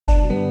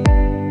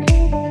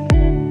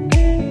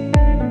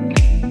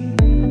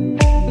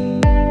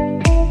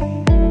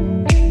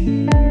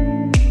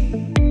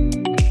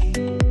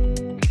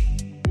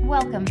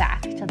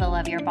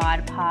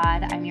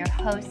Pod. I'm your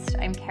host.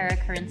 I'm Kara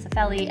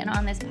Carincefelli, and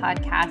on this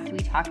podcast, we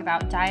talk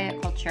about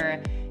diet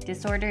culture,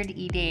 disordered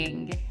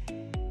eating,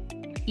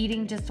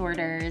 eating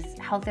disorders,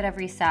 health at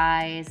every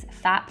size,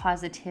 fat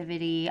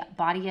positivity,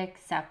 body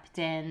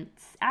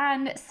acceptance,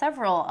 and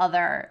several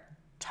other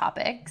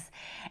topics.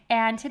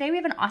 And today we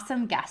have an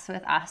awesome guest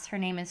with us. Her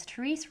name is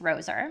Therese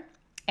Roser,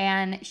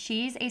 and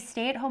she's a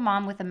stay-at-home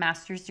mom with a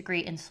master's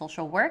degree in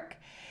social work.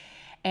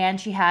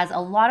 And she has a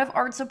lot of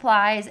art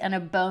supplies and a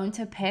bone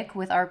to pick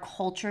with our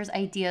culture's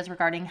ideas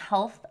regarding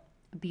health,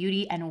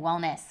 beauty, and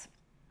wellness.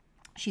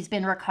 She's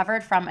been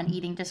recovered from an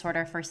eating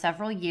disorder for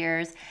several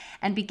years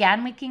and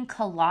began making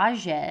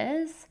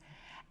collages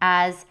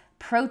as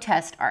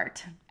protest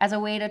art, as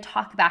a way to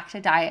talk back to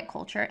diet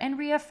culture and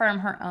reaffirm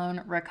her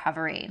own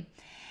recovery.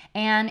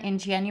 And in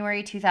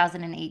January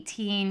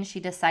 2018, she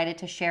decided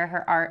to share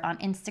her art on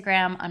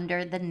Instagram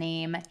under the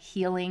name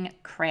Healing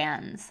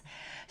Crayons.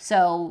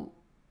 So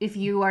if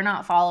you are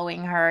not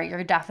following her,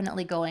 you're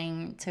definitely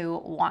going to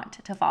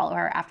want to follow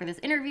her after this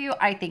interview.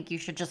 I think you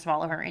should just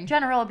follow her in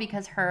general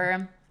because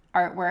her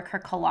artwork, her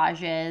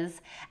collages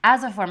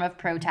as a form of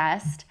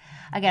protest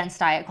against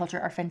diet culture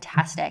are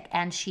fantastic.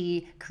 And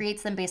she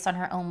creates them based on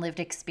her own lived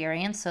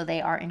experience. So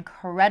they are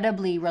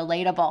incredibly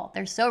relatable.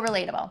 They're so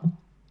relatable.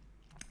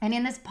 And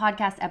in this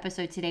podcast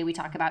episode today, we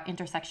talk about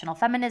intersectional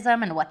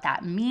feminism and what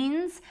that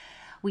means.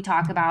 We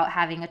talk about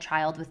having a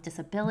child with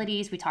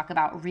disabilities. We talk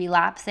about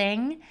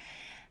relapsing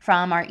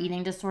from our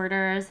eating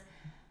disorders.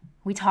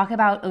 We talk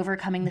about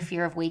overcoming the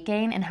fear of weight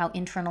gain and how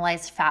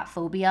internalized fat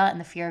phobia and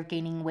the fear of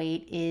gaining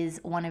weight is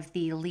one of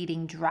the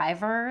leading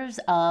drivers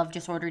of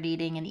disordered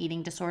eating and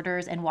eating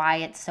disorders, and why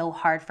it's so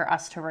hard for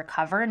us to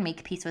recover and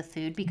make peace with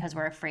food because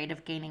we're afraid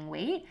of gaining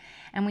weight.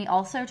 And we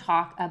also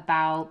talk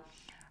about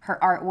her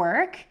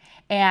artwork,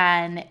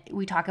 and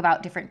we talk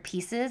about different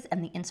pieces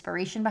and the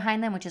inspiration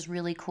behind them, which is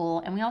really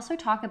cool. And we also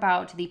talk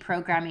about the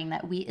programming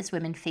that we as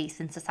women face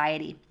in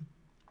society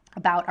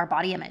about our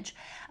body image,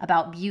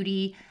 about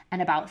beauty, and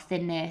about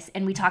thinness.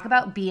 And we talk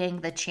about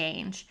being the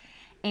change.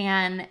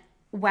 And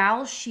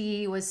while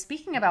she was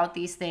speaking about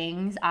these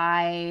things,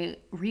 I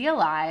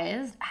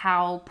realized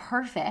how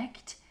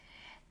perfect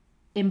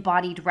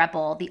Embodied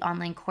Rebel, the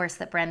online course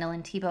that Brandon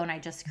and Tebow and I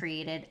just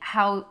created,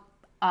 how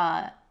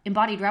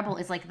Embodied Rebel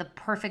is like the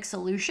perfect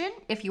solution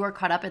if you are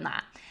caught up in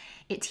that.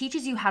 It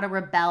teaches you how to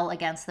rebel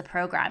against the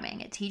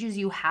programming. It teaches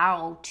you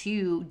how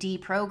to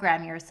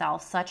deprogram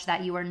yourself such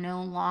that you are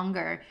no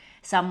longer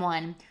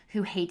someone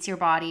who hates your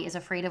body, is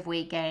afraid of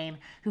weight gain,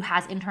 who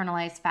has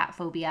internalized fat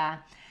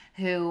phobia,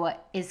 who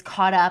is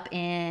caught up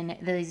in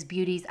these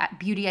beauty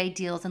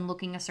ideals and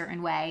looking a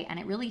certain way. And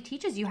it really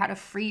teaches you how to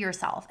free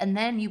yourself. And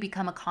then you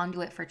become a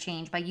conduit for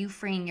change. By you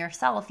freeing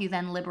yourself, you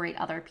then liberate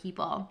other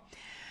people.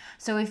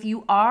 So if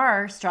you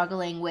are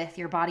struggling with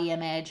your body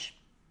image,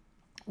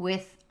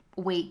 with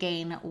weight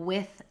gain,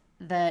 with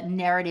the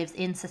narratives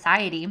in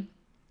society,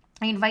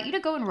 I invite you to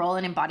go enroll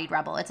in Embodied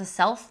Rebel. It's a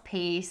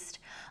self-paced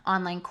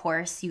online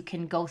course. You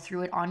can go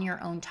through it on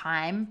your own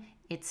time.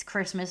 It's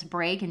Christmas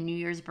break and New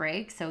Year's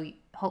break, so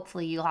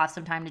hopefully you'll have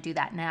some time to do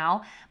that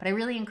now. But I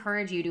really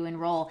encourage you to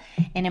enroll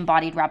in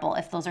Embodied Rebel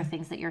if those are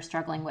things that you're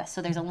struggling with.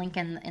 So there's a link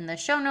in the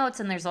show notes,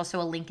 and there's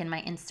also a link in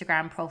my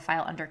Instagram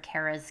profile under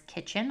Kara's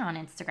Kitchen on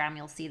Instagram.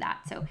 You'll see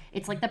that. So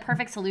it's like the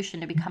perfect solution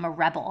to become a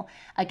rebel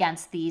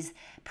against these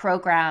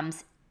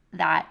programs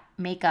that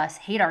make us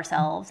hate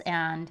ourselves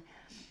and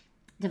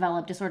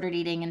develop disordered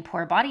eating and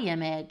poor body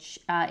image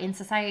in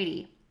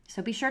society.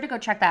 So be sure to go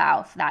check that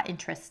out if that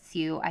interests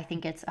you. I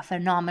think it's a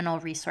phenomenal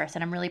resource,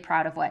 and I'm really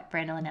proud of what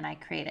Brandon and I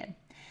created.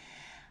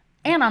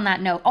 And on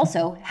that note,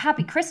 also,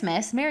 happy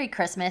Christmas, Merry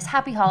Christmas,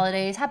 happy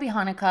holidays, happy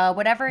Hanukkah,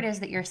 whatever it is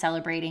that you're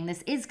celebrating.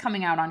 This is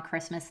coming out on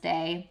Christmas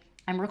Day.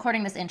 I'm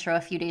recording this intro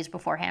a few days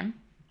beforehand.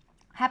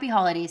 Happy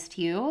holidays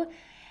to you.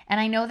 And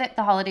I know that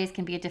the holidays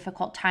can be a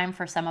difficult time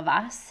for some of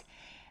us,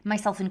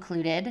 myself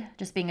included,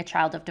 just being a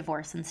child of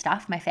divorce and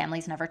stuff. My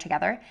family's never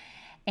together.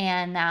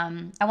 And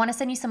I want to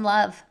send you some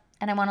love.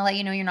 And I want to let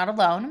you know you're not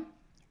alone.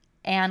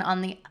 And on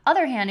the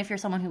other hand, if you're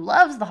someone who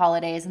loves the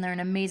holidays and they're an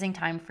amazing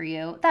time for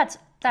you, that's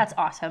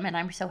awesome. And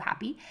I'm so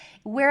happy.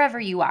 Wherever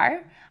you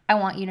are, I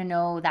want you to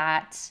know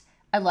that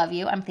I love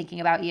you. I'm thinking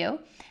about you.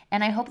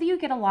 And I hope that you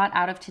get a lot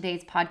out of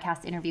today's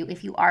podcast interview.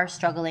 If you are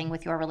struggling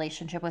with your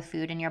relationship with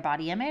food and your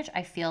body image,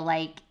 I feel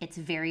like it's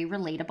very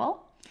relatable.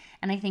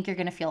 And I think you're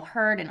going to feel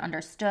heard and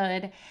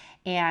understood.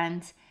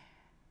 And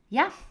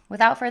yeah,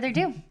 without further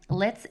ado,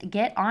 let's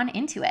get on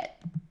into it.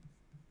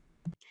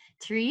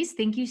 Therese,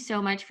 thank you so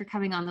much for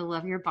coming on the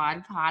Love Your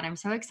Bod pod. I'm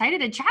so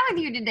excited to chat with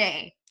you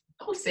today.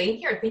 Oh, same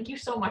here. Thank you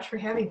so much for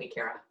having me,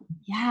 Kara.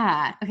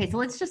 Yeah. Okay, so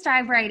let's just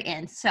dive right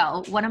in.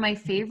 So one of my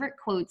favorite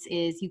quotes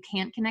is, you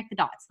can't connect the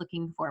dots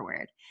looking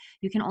forward.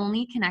 You can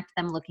only connect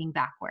them looking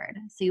backward.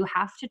 So you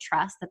have to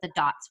trust that the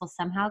dots will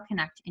somehow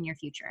connect in your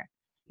future.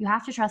 You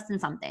have to trust in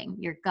something,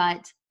 your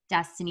gut,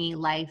 destiny,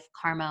 life,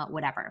 karma,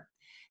 whatever.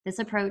 This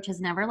approach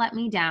has never let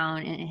me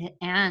down,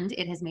 and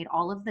it has made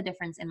all of the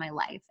difference in my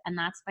life. And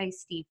that's by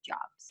Steve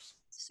Jobs.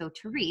 So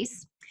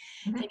Therese,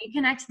 Mhm. can you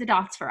connect the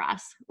dots for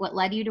us? What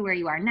led you to where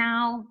you are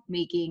now,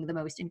 making the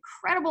most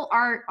incredible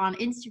art on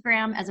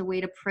Instagram as a way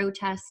to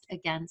protest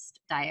against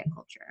diet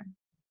culture?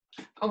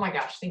 Oh my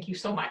gosh, thank you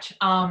so much.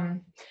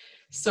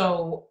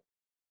 So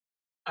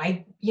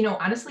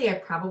honestly, I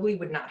probably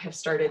would not have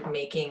started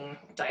making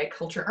diet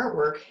culture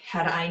artwork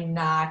had I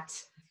not,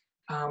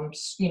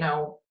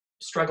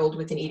 struggled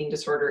with an eating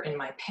disorder in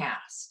my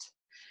past.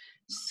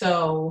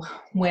 So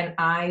when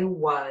I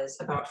was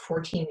about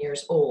 14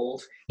 years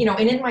old,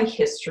 and in my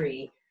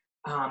history,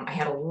 I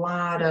had a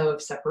lot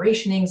of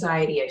separation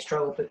anxiety. I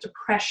struggled with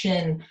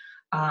depression.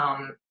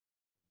 Um,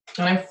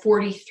 and I'm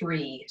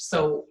 43.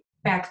 So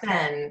back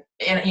then,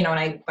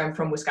 I'm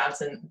from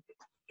Wisconsin.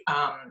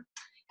 Um,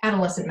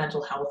 Adolescent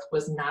mental health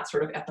was not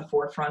sort of at the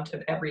forefront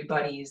of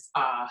everybody's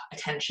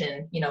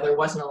attention. There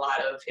wasn't a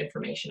lot of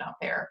information out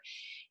there.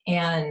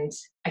 And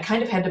I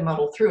kind of had to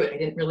muddle through it. I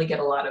didn't really get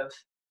a lot of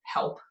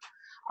help.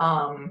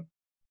 Um,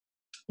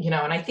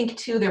 and I think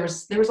too, there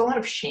was a lot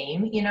of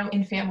shame,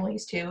 in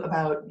families too,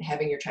 about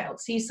having your child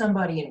see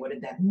somebody and what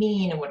did that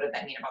mean and what did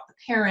that mean about the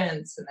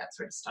parents and that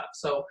sort of stuff.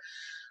 So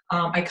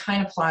I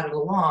kind of plodded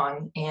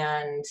along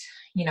and,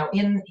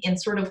 in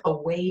sort of a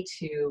way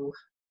to,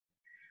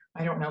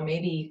 I don't know,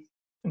 maybe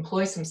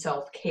employ some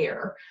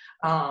self-care,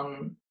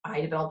 I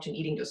developed an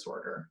eating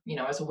disorder,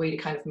 as a way to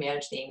kind of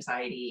manage the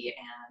anxiety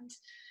and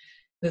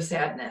the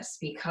sadness,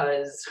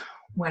 because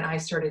when I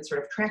started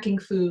sort of tracking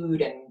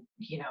food and,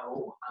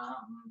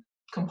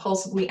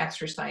 compulsively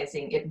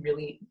exercising, it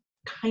really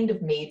kind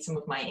of made some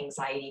of my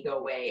anxiety go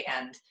away.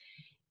 And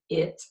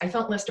I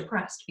felt less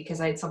depressed because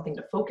I had something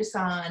to focus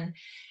on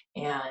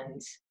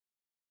and,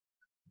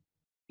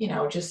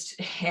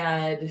 just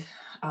had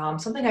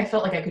something I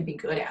felt like I could be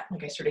good at.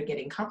 Like I started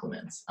getting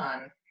compliments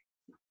on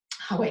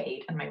how I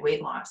ate and my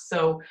weight loss.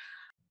 So,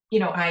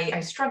 I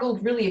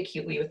struggled really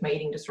acutely with my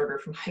eating disorder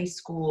from high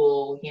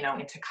school,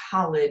 into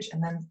college,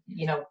 and then,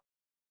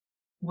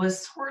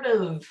 was sort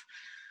of,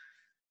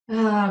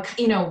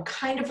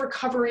 kind of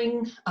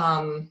recovering,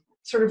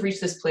 sort of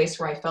reached this place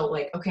where I felt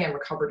like, okay, I'm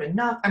recovered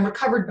enough. I'm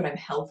recovered, but I'm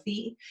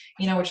healthy,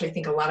 which I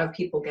think a lot of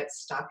people get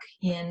stuck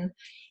in.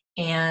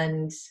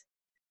 And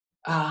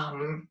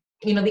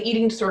the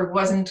eating disorder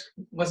wasn't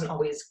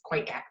always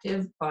quite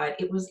active, but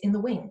it was in the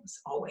wings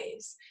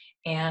always.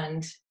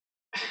 And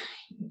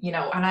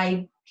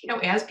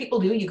and as people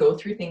do, you go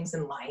through things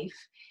in life.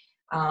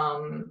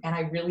 And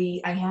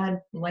I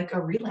had like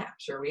a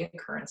relapse or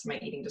reoccurrence of my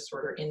eating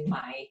disorder in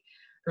my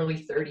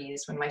early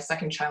 30s when my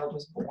second child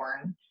was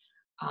born.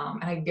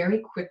 And I very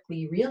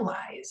quickly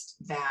realized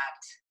that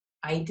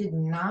I did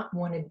not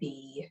want to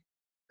be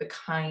the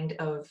kind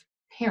of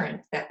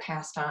parent that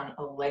passed on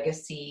a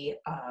legacy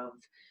of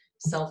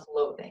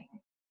self-loathing,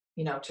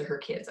 to her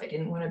kids. I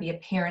didn't want to be a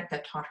parent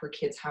that taught her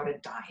kids how to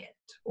diet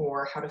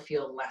or how to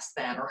feel less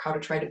than or how to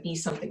try to be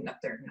something that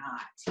they're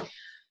not.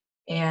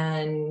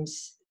 And,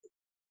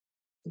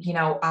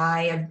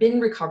 I have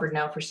been recovered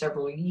now for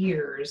several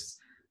years,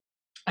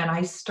 and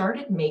I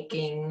started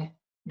making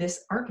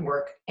this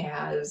artwork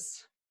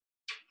as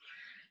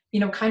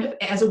kind of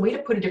as a way to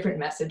put a different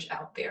message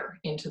out there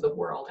into the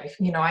world.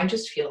 I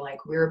just feel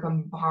like we're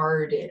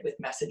bombarded with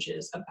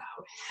messages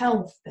about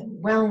health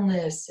and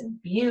wellness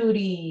and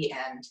beauty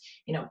and,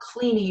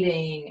 clean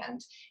eating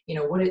and,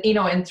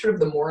 and sort of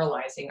the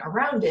moralizing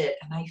around it.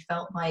 And I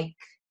felt like,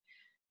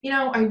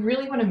 I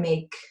really want to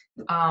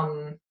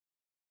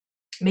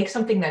make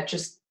something that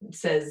just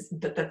says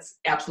that that's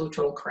absolute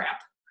total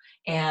crap.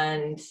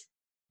 And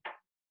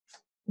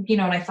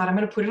and I thought I'm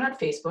going to put it on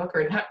Facebook,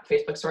 or not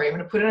Facebook, sorry, I'm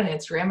going to put it on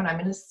Instagram, and I'm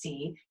going to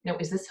see,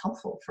 is this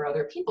helpful for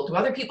other people? Do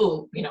other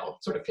people,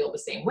 sort of feel the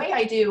same way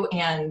I do?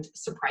 And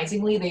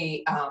surprisingly,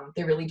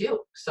 they really do.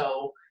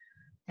 So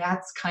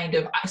that's kind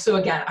of, so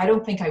again, I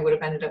don't think I would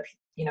have ended up,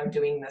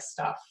 doing this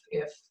stuff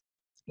if,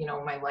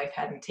 my life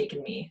hadn't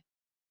taken me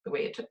the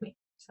way it took me.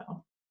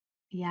 So.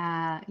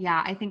 Yeah,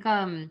 yeah. I think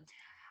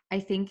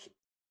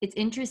it's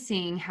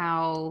interesting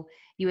how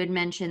you had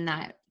mentioned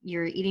that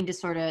your eating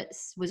disorder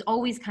was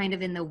always kind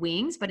of in the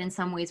wings, but in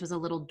some ways was a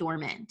little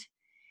dormant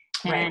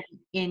and Right.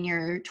 in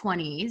your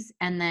 20s,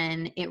 and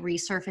then it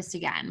resurfaced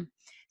again.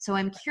 So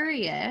I'm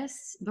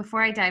curious,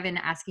 before I dive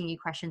into asking you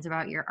questions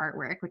about your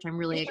artwork, which I'm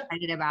really Sure.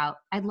 excited about,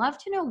 I'd love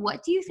to know,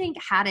 what do you think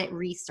had it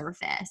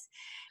resurface?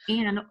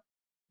 And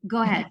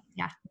go ahead.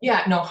 Yeah.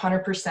 Yeah, no,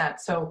 100%.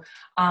 So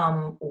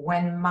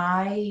when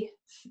my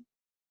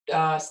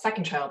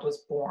second child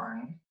was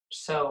born,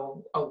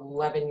 so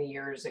 11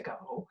 years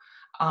ago,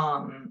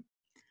 um,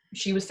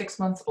 she was 6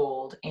 months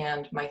old,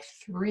 and my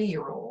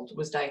 3-year-old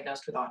was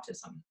diagnosed with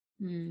autism.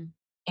 Mm.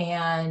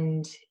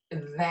 And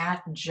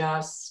that I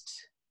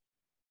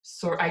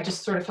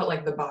just sort of felt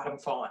like the bottom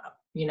fall out,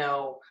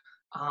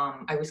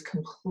 I was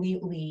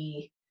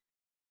completely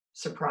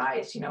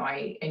surprised.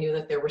 I knew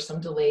that there were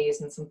some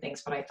delays and some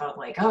things, but I thought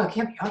like, oh, it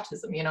can't be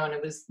autism, and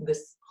it was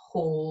this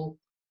whole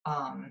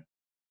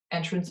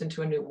entrance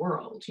into a new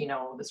world,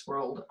 this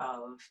world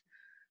of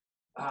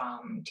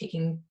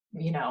taking,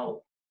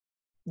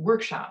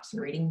 workshops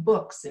and reading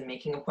books and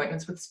making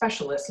appointments with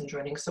specialists and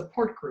joining a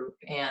support group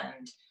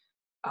and,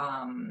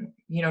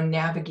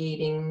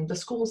 navigating the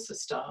school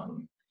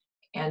system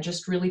and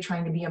just really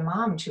trying to be a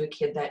mom to a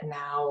kid that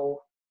now,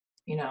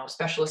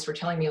 specialists were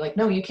telling me like,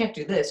 no, you can't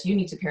do this. You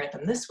need to parent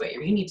them this way,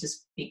 or you need to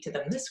speak to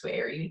them this way,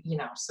 or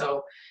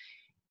so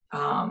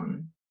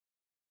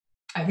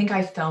I think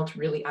I felt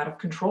really out of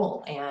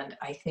control. And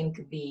I think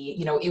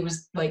it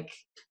was like,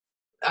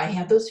 I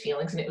had those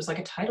feelings and it was like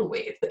a tidal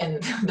wave.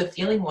 And the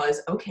feeling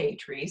was, okay,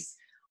 Therese,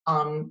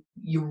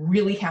 you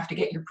really have to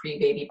get your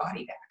pre-baby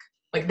body back.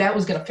 Like that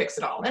was going to fix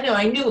it all.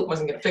 I knew it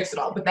wasn't going to fix it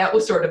all, but that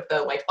was sort of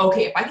the like,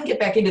 okay, if I can get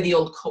back into the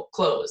old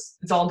clothes,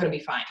 it's all going to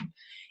be fine.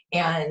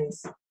 And,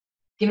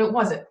 it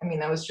wasn't. I mean,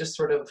 that was just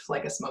sort of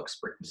like a smoke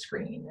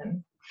screen.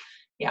 And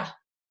yeah.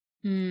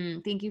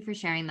 Thank you for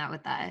sharing that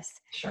with us.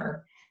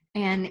 Sure.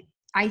 And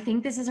I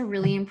think this is a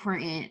really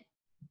important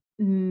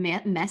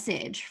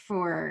message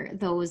for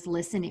those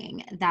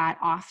listening, that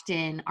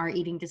often our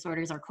eating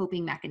disorders are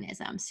coping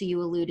mechanisms. So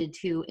you alluded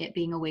to it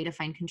being a way to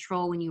find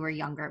control when you were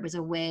younger. It was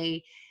a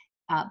way,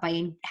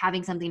 by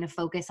having something to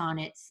focus on,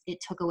 it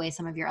took away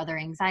some of your other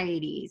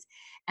anxieties,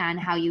 and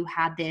how you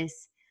had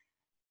this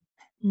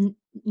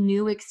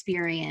new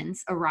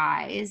experience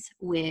arise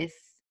with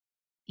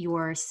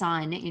your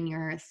son in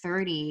your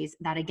 30s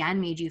that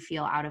again made you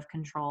feel out of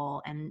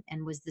control, and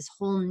was this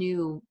whole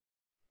new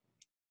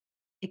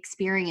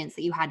experience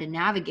that you had to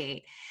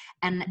navigate.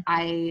 And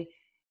I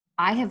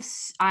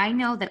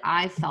know that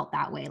I've felt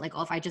that way. Like,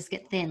 oh, if I just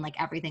get thin,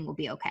 like everything will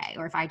be okay.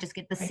 Or if I just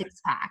get the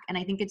 6-pack. And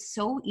I think it's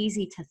so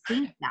easy to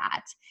think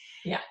that,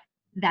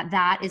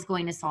 that is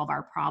going to solve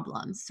our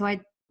problems. So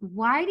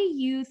why do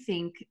you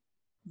think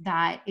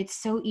that it's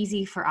so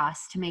easy for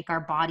us to make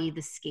our body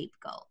the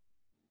scapegoat?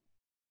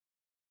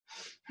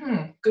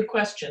 Good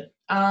question.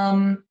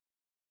 I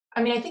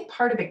think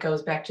part of it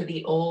goes back to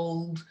the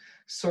old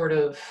sort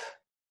of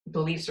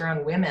beliefs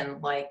around women,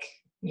 like,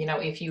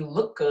 if you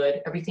look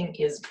good, everything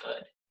is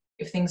good.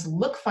 If things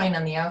look fine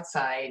on the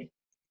outside,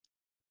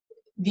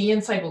 the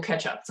inside will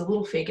catch up. It's a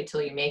little fake it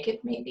till you make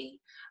it, maybe.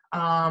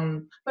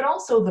 But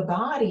also the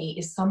body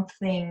is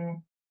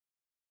something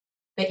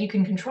that you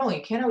can control.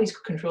 You can't always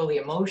control the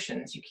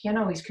emotions. You can't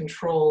always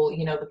control,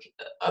 the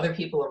other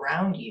people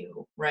around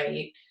you,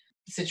 right?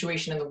 The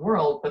situation in the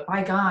world. But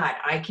by God,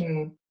 I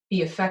can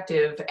be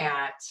effective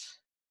at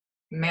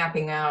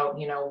mapping out,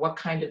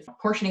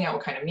 portioning out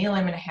what kind of meal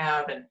I'm going to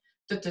have, and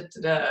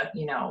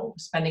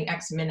spending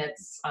X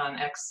minutes on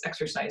X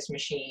exercise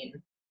machine.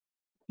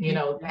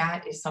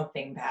 That is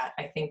something that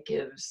I think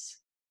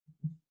gives,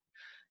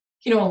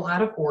 a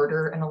lot of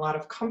order and a lot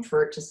of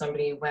comfort to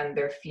somebody when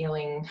they're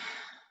feeling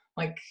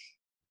like,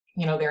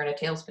 they're in a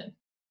tailspin.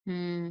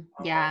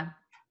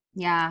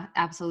 Yeah,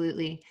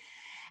 absolutely.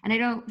 And I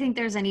don't think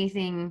there's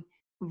anything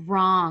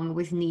wrong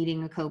with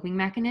needing a coping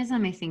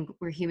mechanism. I think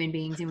we're human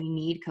beings and we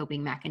need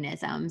coping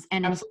mechanisms.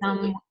 And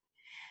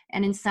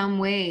in some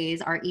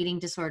ways, our eating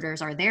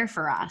disorders are there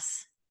for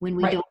us when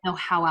we don't know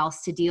how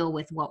else to deal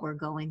with what we're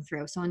going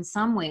through. So in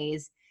some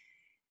ways,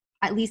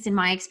 at least in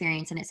my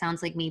experience, and it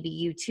sounds like maybe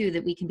you too,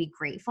 that we can be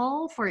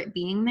grateful for it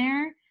being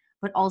there,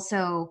 but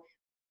also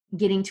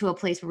getting to a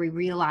place where we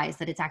realize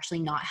that it's actually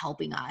not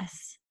helping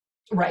us.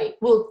 Right.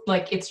 Well,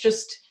 like, it's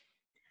just,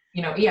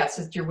 yes,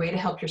 it's your way to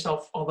help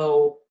yourself,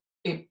 although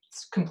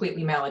it's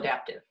completely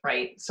maladaptive,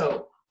 right?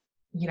 So,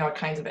 it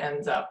kind of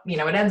ends up,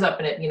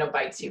 and it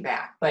bites you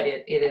back, but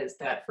it is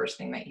that first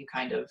thing that you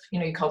kind of,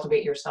 you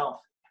cultivate yourself.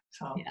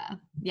 So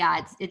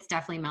yeah, it's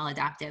definitely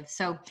maladaptive.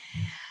 So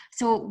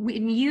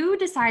when you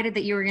decided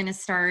that you were going to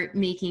start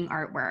making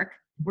artwork,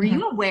 were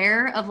you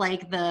aware of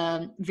like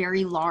the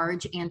very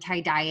large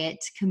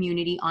anti-diet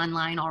community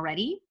online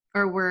already,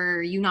 or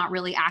were you not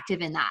really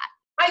active in that?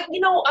 A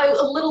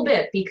little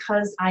bit,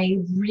 because I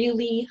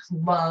really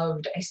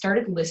I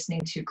started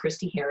listening to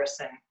Christy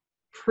Harrison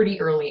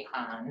pretty early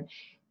on,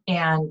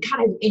 and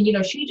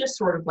she just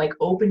sort of like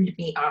opened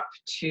me up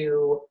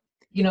to,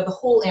 the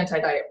whole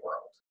anti-diet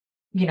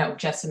world,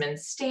 Jessamine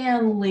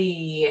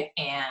Stanley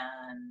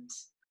and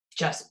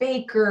Jess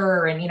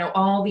Baker and,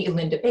 all the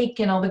Linda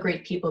Bacon, all the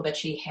great people that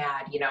she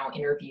had,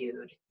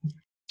 interviewed.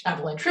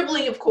 Evelyn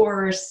Tribbley, of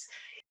course.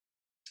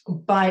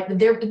 But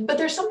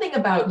there's something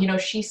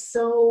about, she's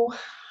so,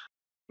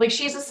 like,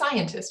 she's a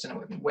scientist in a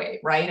way,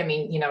 right? I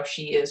mean,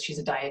 she's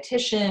a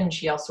dietitian.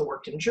 She also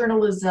worked in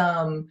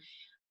journalism.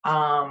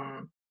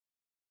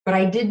 But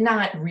I did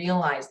not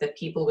realize that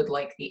people would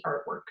like the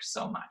artwork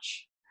so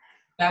much.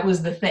 That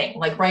was the thing,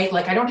 like, right?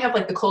 Like, I don't have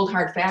like the cold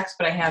hard facts,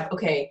 but I have,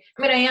 I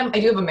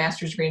do have a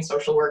master's degree in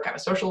social work. I'm a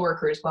social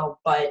worker as well,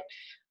 but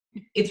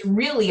it's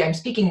really, I'm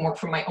speaking more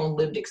from my own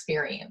lived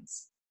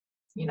experience,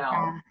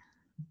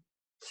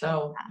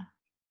 so.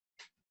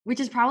 Which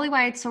is probably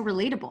why it's so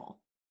relatable.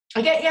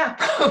 Yeah,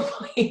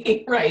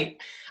 probably, right.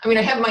 I mean,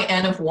 I have my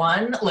N of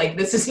 1, like,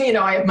 this is,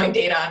 I have my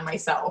data on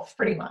myself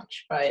pretty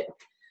much, but.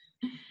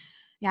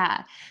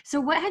 Yeah. So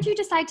what had you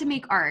decide to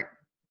make art?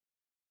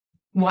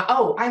 Wow.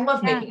 Oh, I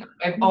love making art.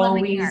 I've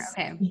always,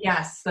 okay.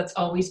 Yes, that's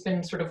always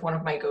been sort of one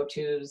of my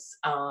go-tos.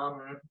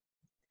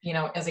 you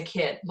know, as a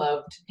kid,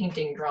 loved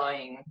painting,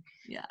 drawing,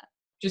 Yeah.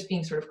 just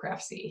being sort of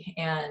craftsy.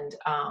 And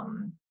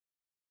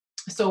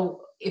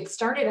so it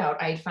started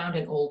out, I found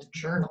an old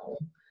journal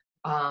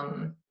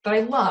that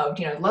I loved.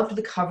 You know, I loved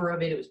the cover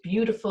of it. It was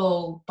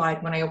beautiful.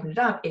 But when I opened it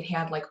up, it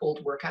had like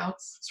old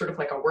workouts, sort of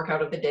like a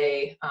workout of the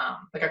day,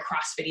 like a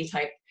CrossFit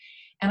type.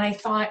 And I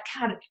thought,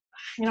 God,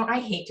 you know, I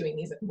hate doing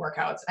these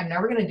workouts. I'm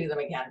never going to do them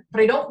again.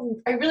 But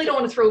I really don't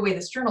want to throw away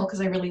this journal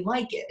because I really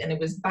like it. And it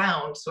was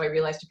bound. So I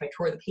realized if I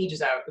tore the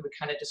pages out, it would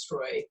kind of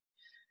destroy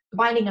the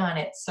binding on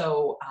it.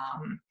 So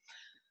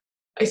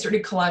I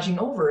started collaging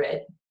over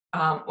it,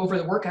 over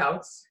the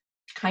workouts,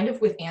 kind of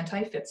with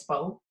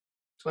anti-fitspo.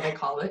 That's what I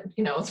call it.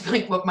 You know, it's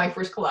like what my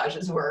first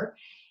collages were.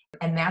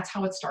 And that's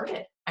how it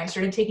started. I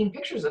started taking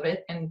pictures of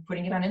it and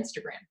putting it on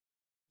Instagram.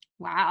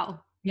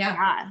 Wow. Yeah.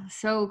 Yeah.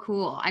 So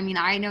cool. I mean,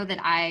 I know that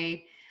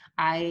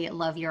I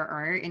love your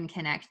art and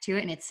connect to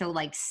it, and it's so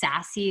like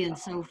sassy and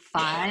so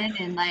fun,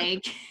 and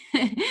like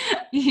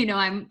you know,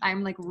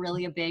 I'm like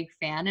really a big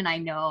fan, and I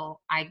know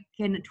I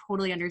can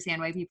totally understand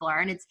why people are,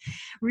 and it's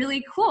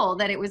really cool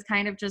that it was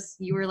kind of just,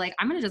 you were like,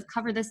 I'm gonna just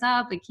cover this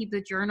up and keep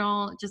the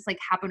journal, just like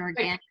happen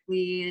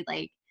organically.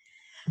 Like,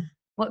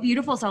 what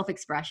beautiful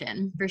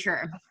self-expression, for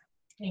sure.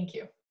 Thank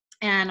you.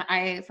 And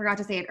I forgot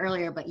to say it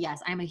earlier, but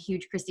yes, I'm a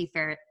huge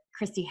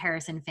Christy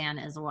Harrison fan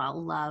as well.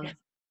 Love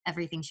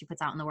everything she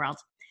puts out in the world.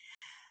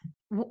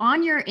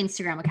 On your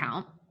Instagram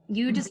account,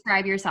 you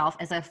describe yourself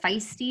as a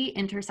feisty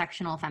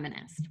intersectional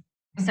feminist.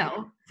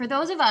 So for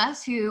those of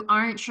us who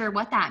aren't sure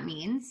what that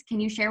means, can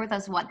you share with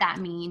us what that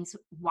means,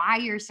 why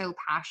you're so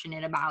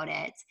passionate about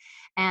it,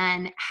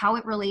 and how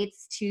it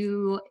relates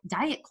to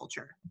diet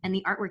culture and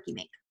the artwork you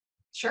make?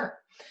 Sure.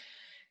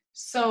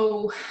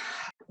 So,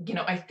 you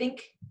know, I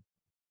think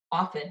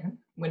often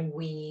when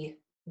we,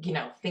 you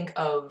know, think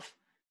of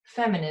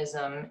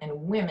feminism and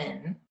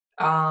women,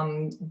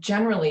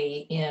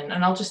 generally and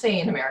I'll just say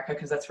in America,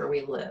 because that's where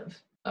we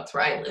live. That's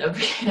where I live,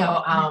 you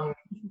know,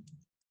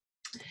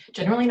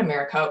 generally in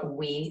America,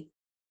 we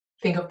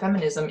think of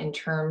feminism in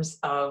terms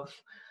of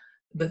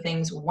the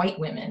things white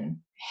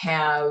women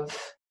have,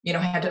 you know,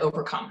 had to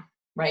overcome,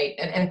 right?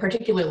 And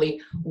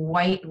particularly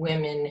white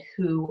women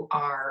who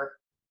are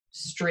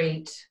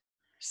straight,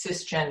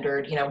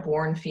 cisgendered, you know,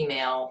 born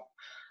female.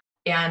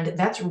 And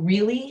that's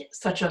really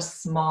such a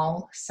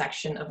small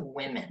section of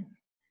women.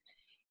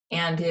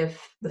 And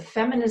if the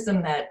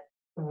feminism that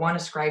one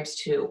ascribes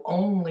to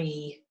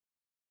only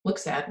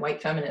looks at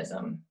white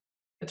feminism,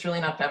 it's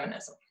really not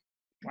feminism,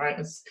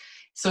 right?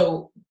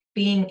 So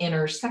being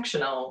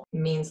intersectional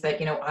means that,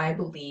 you know, I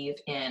believe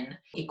in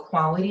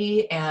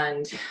equality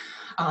and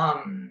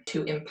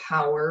to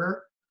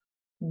empower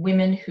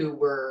women who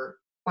were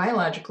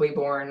biologically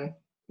born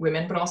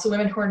women, but also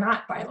women who are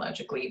not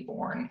biologically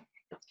born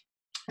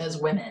as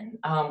women,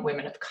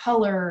 women of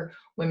color,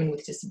 women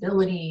with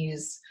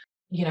disabilities,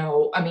 you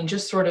know, I mean,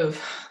 just sort of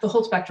the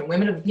whole spectrum,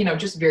 women of, you know,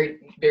 just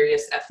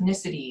various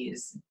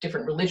ethnicities,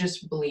 different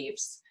religious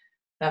beliefs,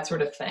 that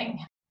sort of thing.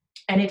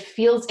 And it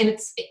feels, and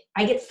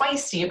I get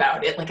feisty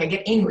about it. Like I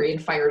get angry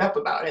and fired up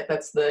about it.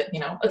 That's the, you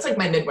know, it's like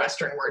my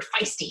Midwestern word,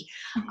 feisty.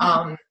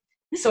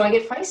 So I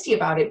get feisty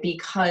about it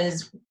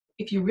because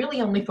if you really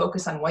only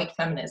focus on white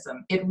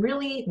feminism, it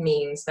really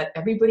means that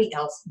everybody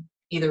else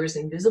either is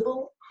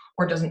invisible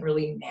or doesn't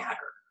really matter.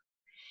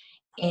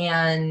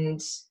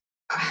 And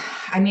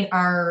I mean,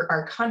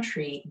 our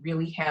country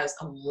really has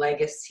a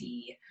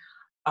legacy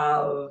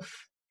of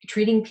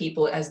treating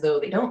people as though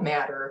they don't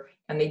matter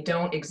and they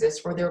don't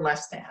exist or they're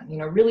less than, you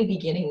know, really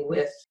beginning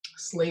with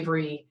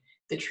slavery,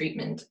 the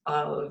treatment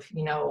of,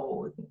 you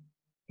know,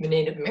 the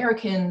Native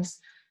Americans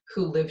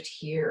who lived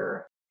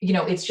here. You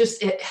know, it's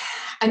just,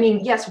 I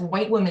mean, yes,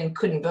 white women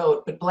couldn't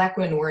vote, but Black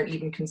women weren't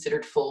even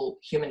considered full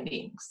human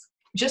beings.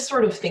 Just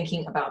sort of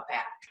thinking about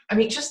that. I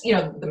mean, just, you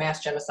know, the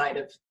mass genocide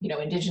of, you know,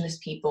 Indigenous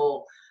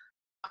people.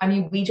 I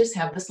mean, we just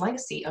have this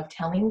legacy of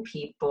telling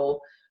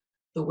people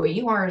the way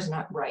you are is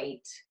not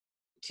right.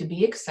 To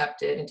be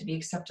accepted and to be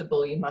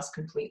acceptable, you must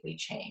completely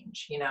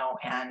change, you know.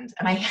 And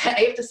I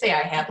have to say,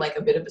 I had like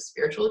a bit of a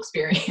spiritual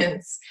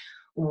experience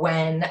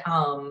when,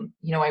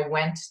 you know, I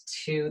went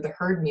to the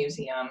Heard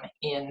Museum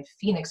in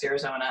Phoenix,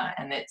 Arizona,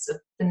 and it's a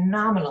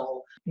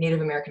phenomenal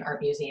Native American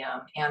art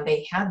museum. And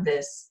they had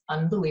this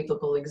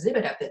unbelievable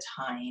exhibit at the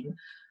time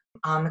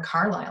on the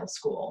Carlisle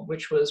School,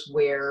 which was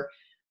where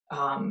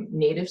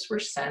natives were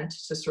sent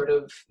to sort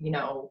of, you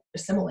know,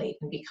 assimilate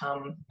and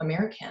become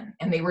American.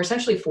 And they were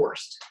essentially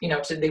forced, you know,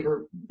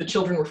 the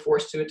children were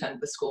forced to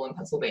attend the school in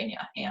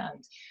Pennsylvania,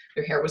 and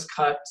their hair was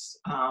cut,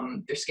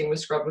 their skin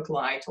was scrubbed with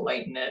lye to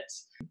lighten it.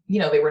 You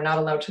know, they were not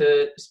allowed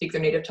to speak their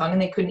native tongue,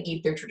 and they couldn't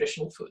eat their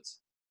traditional foods.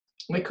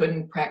 They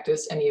couldn't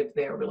practice any of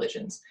their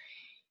religions.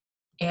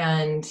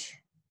 And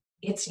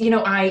it's, you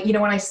know,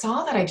 when I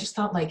saw that, I just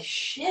thought like,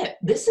 shit,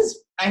 this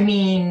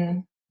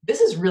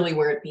is really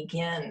where it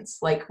begins.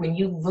 Like when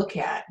you look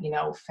at, you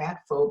know, fat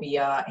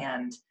phobia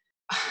and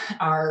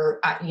our,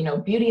 you know,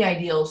 beauty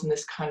ideals in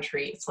this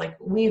country, it's like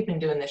we've been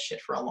doing this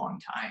shit for a long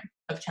time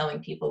of telling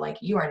people like,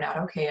 you are not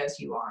okay as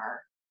you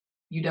are,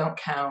 you don't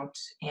count,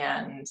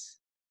 and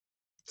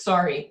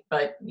sorry,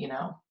 but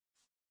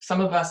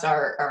some of us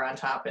are on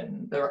top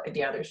and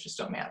the others just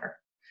don't matter.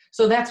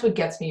 So that's what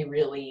gets me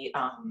really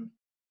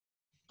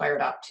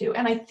fired up too.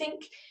 And I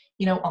think,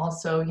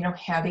 also,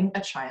 having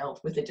a child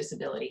with a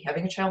disability,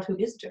 having a child who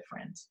is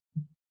different,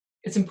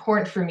 it's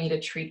important for me to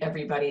treat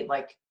everybody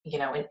like,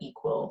 an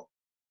equal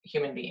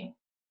human being.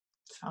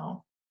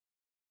 So.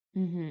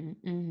 Mm-hmm,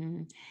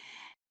 mm-hmm.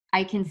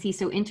 I can see.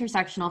 So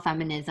intersectional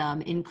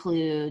feminism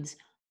includes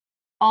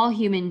all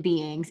human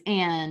beings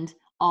and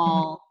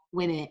Mhm.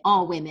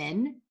 all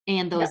women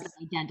and those that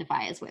Yes,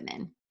 identify as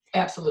women.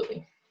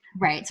 absolutely.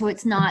 Right. So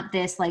it's not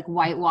this like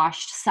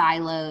whitewashed,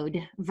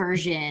 siloed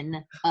version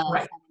of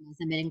Right,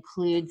 feminism. It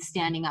includes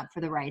standing up for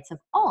the rights of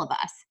all of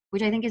us,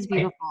 which I think is right.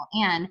 beautiful.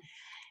 And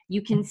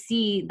you can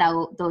see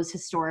those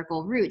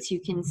historical roots. You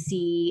can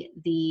see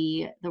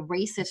the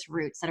racist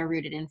roots that are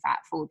rooted in fat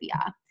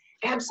phobia.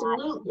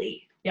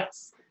 Absolutely.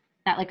 Yes.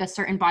 That like a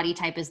certain body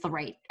type is the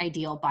right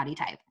ideal body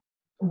type.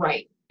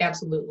 Right.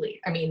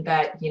 Absolutely. I mean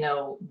that,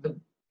 the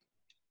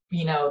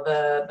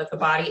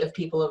body of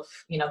people of,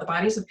 the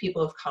bodies of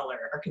people of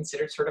color are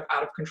considered sort of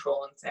out of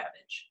control and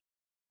savage,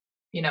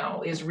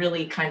 is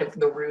really kind of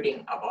the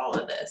rooting of all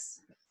of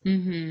this.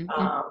 Mm-hmm.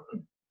 Um,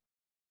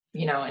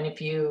 and I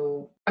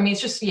mean,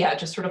 it's just, yeah,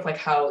 just sort of like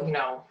how,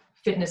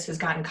 fitness has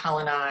gotten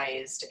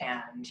colonized.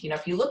 And,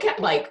 if you look at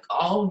like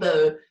all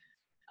the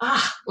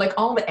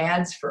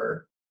ads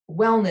for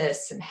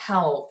wellness and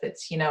health,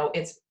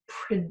 it's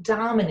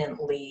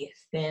predominantly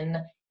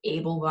thin,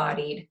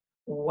 able-bodied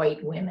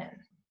white women,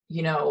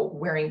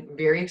 wearing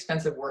very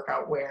expensive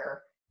workout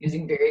wear,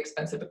 using very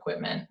expensive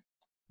equipment.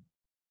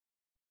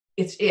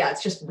 It's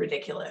just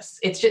ridiculous.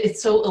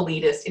 It's so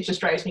elitist. It just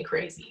drives me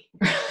crazy.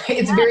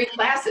 It's very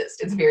classist.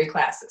 It's very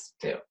classist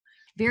too.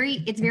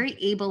 It's very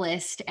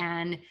ableist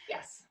and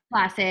Yes.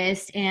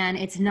 classist, and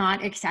it's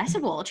not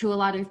accessible to a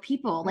lot of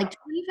people. No. Like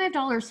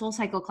 $25 soul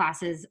cycle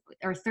classes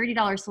or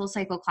 $30 soul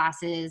cycle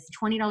classes,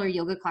 $20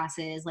 yoga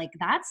classes, like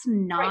that's Right.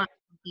 not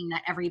something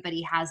that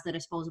everybody has the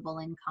disposable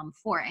income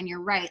for. And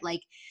you're right,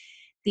 like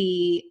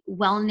the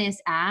wellness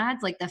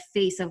ads, like the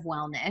face of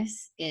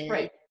wellness is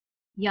Right.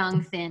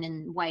 young, thin,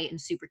 and white and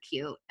super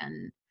cute.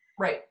 And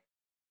Right.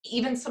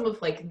 Even some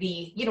of like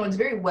it's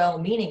very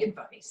well-meaning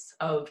advice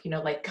of,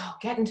 like, oh,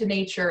 get into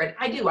nature. And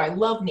I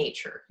love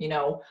nature.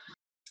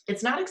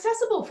 It's not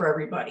accessible for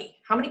everybody.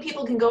 How many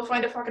people can go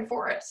find a fucking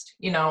forest?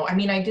 I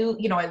mean, I do,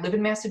 I live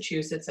in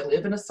Massachusetts. I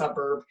live in a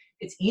suburb.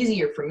 It's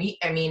easier for me.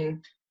 I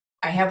mean,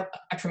 I have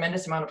a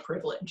tremendous amount of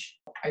privilege.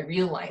 I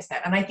realize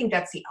that. And I think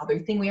that's the other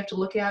thing we have to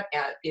look at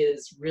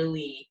is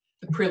really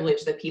the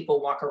privilege that people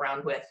walk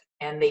around with.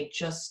 And they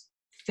just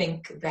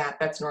think that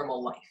that's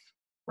normal life,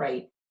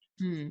 right?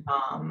 hmm.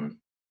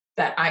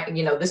 That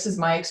this is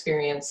my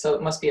experience, so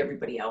it must be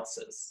everybody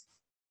else's.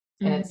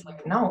 And it's Mhm.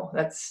 like, no,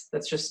 that's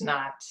just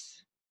not,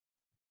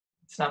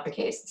 it's not the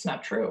case. It's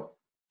not true.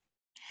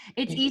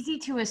 It's easy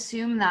to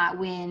assume that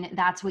when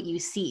that's what you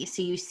see.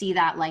 So you see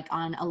that like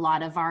on a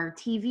lot of our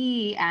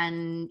TV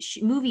and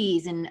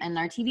movies and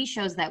our TV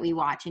shows that we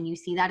watch, and you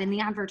see that in the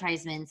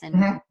advertisements, and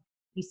Mhm.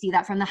 you see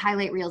that from the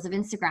highlight reels of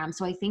Instagram.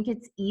 So I think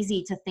it's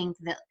easy to think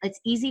that it's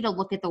easy to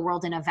look at the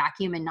world in a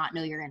vacuum and not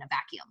know you're in a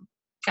vacuum.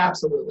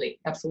 Absolutely.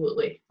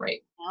 Absolutely.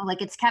 Right.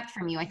 Like it's kept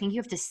from you. I think you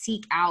have to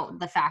seek out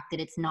the fact that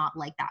it's not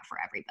like that for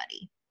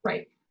everybody.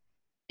 Right.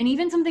 And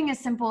even something as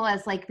simple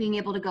as like being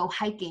able to go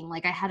hiking.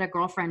 Like I had a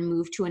girlfriend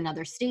move to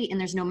another state and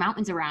there's no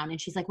mountains around. And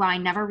she's like, wow, I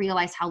never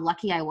realized how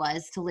lucky I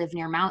was to live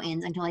near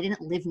mountains until I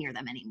didn't live near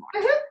them anymore.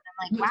 Mhm. I'm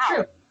like, That's wow,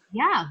 true.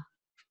 yeah,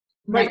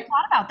 never Right.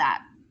 thought about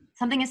that.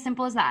 Something as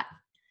simple as that.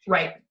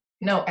 Right.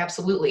 No,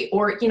 absolutely.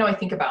 Or, I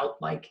think about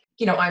like,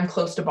 I'm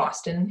close to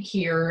Boston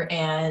here,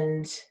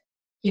 and,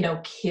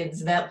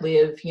 kids that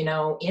live,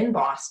 in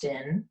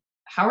Boston,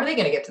 how are they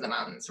going to get to the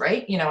mountains,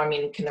 right? I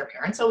mean, can their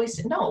parents always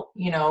say no?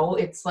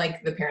 It's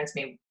like the parents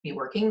may be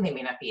working, they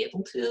may not be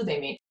able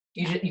to,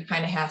 you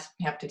kind of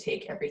have to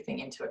take everything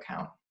into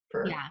account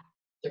for Yeah.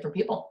 different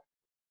people.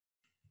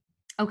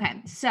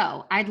 Okay.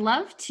 So I'd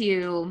love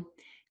to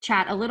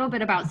chat a little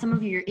bit about some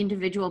of your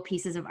individual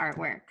pieces of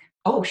artwork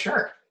Oh,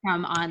 sure.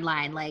 from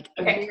online, like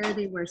Okay. where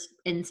they were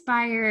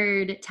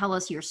inspired. Tell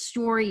us your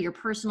story, your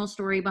personal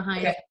story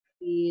behind Okay.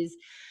 these.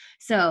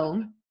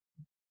 So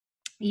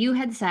you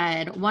had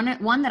said one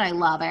that I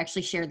love, I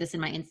actually shared this in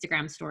my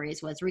Instagram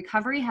stories, was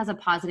recovery has a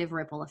positive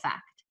ripple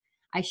effect.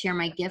 I share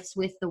my gifts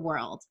with the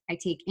world. I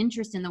take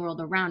interest in the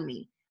world around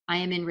me. I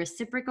am in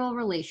reciprocal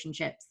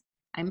relationships.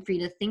 I'm free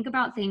to think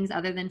about things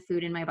other than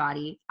food in my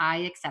body. I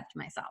accept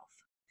myself.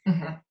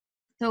 Mhm.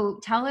 So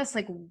tell us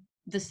like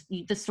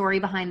the story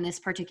behind this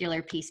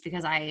particular piece,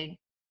 because I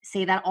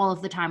say that all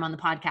of the time on the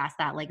podcast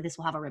that like this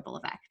will have a ripple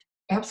effect.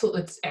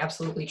 Absolutely. It's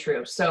absolutely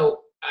true.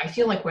 So I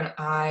feel like when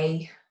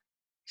I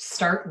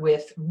start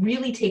with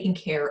really taking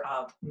care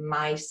of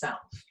myself,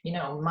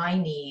 my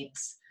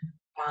needs,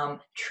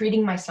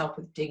 treating myself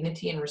with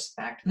dignity and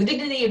respect, the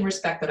dignity and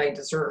respect that I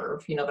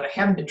deserve, that I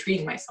haven't been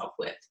treating myself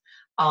with,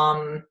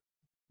 um,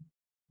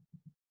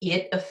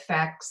 it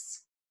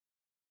affects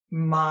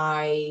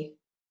my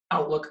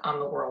outlook on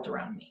the world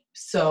around me.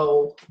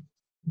 So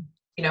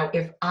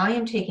If I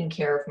am taking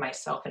care of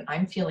myself and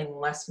I'm feeling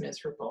less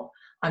miserable,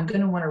 I'm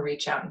going to want to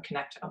reach out and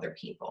connect to other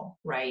people,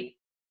 right?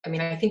 I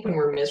mean, I think when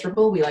we're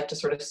miserable, we like to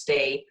sort of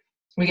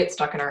we get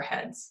stuck in our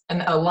heads.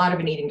 And a lot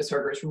of an eating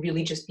disorder is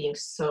really just being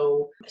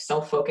so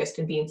self-focused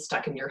and being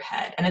stuck in your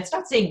head. And it's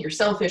not saying you're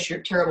selfish,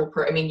 you're terrible.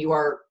 I mean, you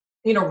are,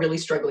 really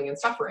struggling and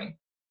suffering,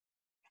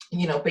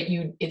 but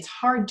it's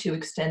hard to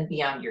extend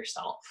beyond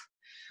yourself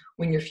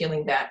when you're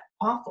feeling that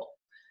awful.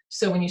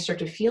 So when you start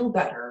to feel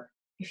better,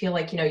 you feel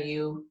like,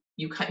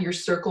 your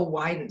circle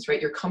widens,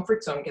 right? Your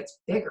comfort zone gets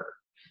bigger.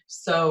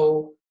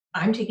 So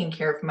I'm taking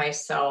care of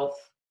myself.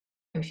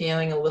 I'm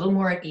feeling a little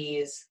more at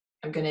ease.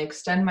 I'm going to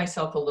extend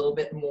myself a little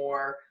bit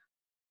more.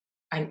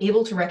 I'm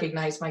able to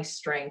recognize my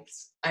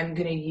strengths. I'm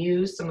going to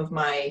use some of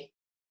my,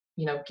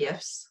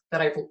 gifts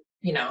that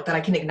that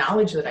I can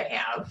acknowledge that I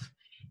have,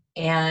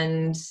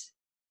 and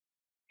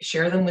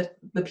share them with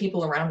the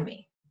people around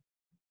me.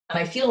 And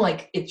I feel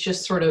like it's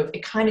just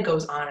it kind of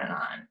goes on and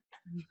on.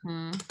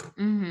 Mm-hmm.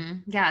 Mm-hmm.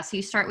 Yeah. So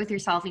you start with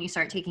yourself and you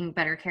start taking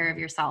better care of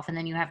yourself, and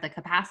then you have the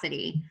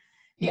capacity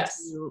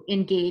to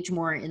engage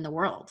more in the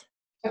world.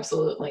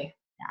 Absolutely.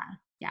 Yeah.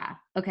 Yeah.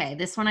 Okay.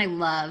 This one I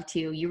love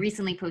too. You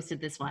recently posted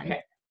this one.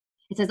 Okay.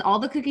 It says, all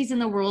the cookies in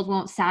the world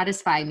won't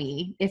satisfy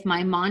me if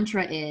my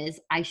mantra is,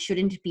 I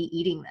shouldn't be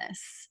eating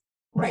this.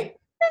 Right.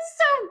 That's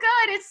so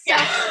good. It's so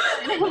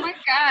good. Oh my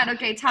God.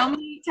 Okay. Tell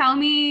me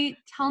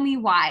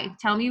why.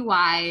 Tell me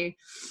why.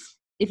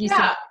 If you say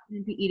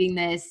you'll be eating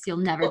this, you'll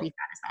never be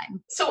satisfied.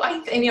 So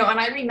and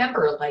I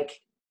remember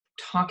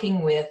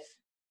talking with,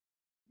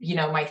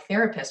 my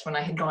therapist when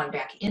I had gone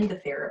back into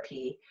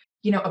therapy,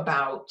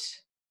 about,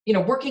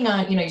 working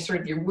on,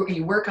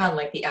 you work on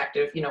the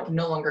active,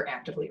 no longer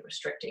actively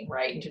restricting,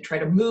 right? And to try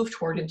to move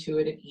toward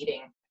intuitive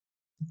eating.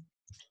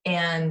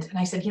 And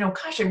I said,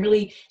 gosh, are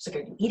you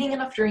eating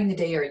enough during the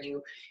day? Are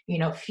you,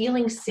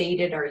 feeling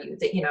sated? Are you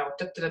that, I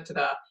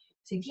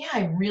said, yeah,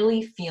 I'm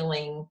really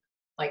feeling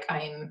like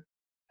I'm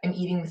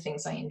eating the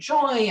things I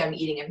enjoy. I'm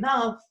eating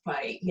enough. But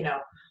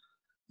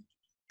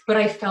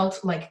I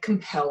felt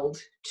compelled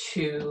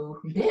to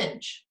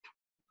binge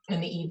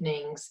in the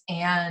evenings.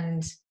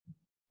 And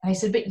I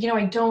said, but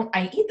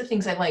I eat the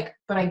things I like,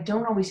 but I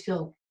don't always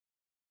feel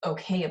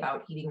okay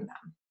about eating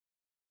them.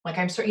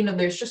 I'm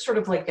there's just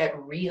that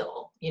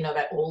reel,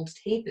 that old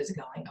tape is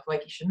going of you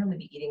shouldn't really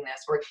be eating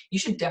this, or you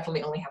should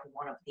definitely only have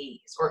one of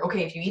these, or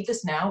okay, if you eat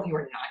this now, you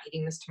are not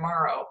eating this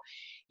tomorrow,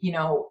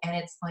 and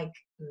it's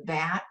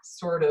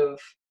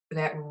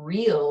that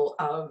reel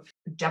of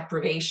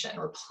deprivation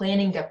or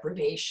planning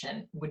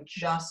deprivation would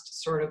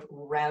just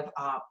rev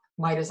up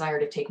my desire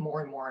to take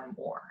more and more and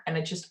more. And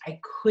I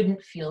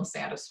couldn't feel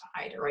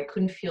satisfied, or I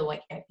couldn't feel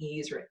at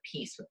ease or at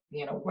peace with,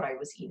 what I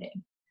was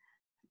eating.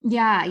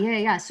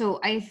 Yeah. So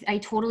I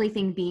totally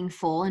think being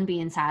full and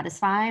being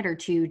satisfied are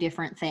two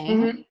different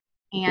things. Mm-hmm.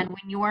 And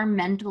when you're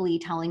mentally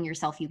telling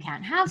yourself you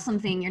can't have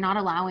something, you're not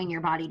allowing your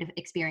body to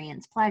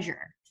experience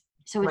pleasure.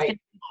 So it's going to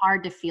be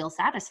hard to feel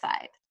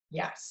satisfied.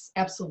 Yes,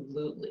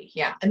 absolutely.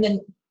 Yeah. And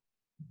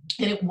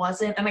it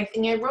wasn't, and I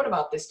think I wrote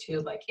about this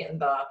too,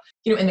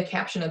 in the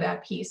caption of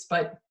that piece,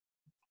 but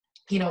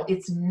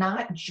it's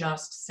not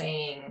just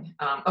saying,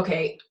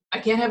 okay, I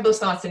can't have those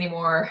thoughts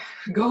anymore.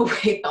 Go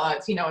away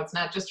thoughts. It's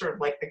not just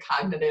the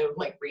cognitive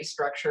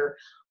restructure,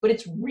 but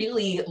it's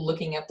really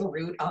looking at the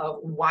root of,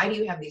 why do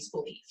you have these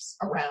beliefs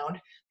around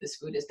this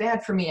food is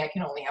bad for me? I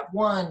can only have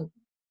one,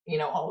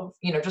 all of,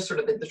 just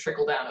the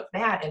trickle down of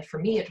that. And for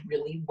me, it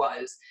really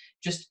was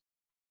just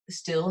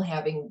still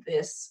having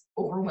this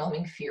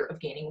overwhelming fear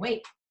of gaining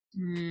weight,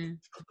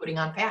 putting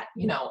on fat,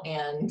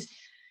 and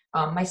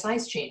my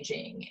size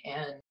changing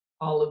and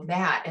all of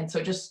that. And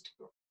so just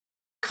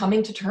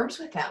coming to terms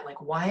with that,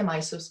 why am I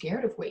so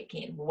scared of weight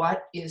gain?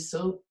 What is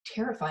so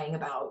terrifying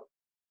about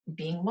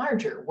being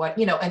larger?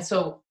 And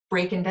so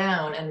breaking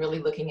down and really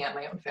looking at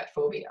my own fat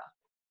phobia,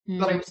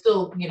 but I was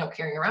still,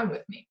 carrying around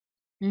with me.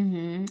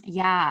 Mm-hmm.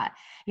 Yeah.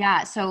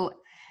 So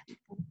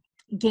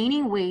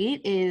gaining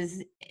weight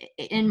is,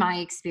 in my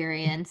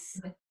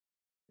experience,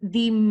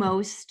 the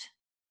most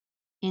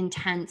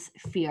intense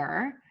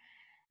fear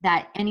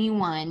that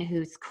anyone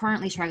who's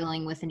currently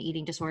struggling with an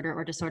eating disorder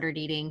or disordered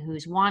eating,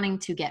 who's wanting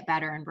to get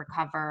better and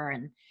recover,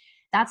 and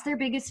that's their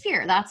biggest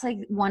fear. That's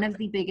one of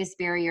the biggest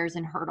barriers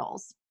and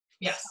hurdles.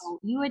 Yes. So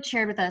you had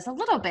shared with us a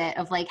little bit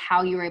of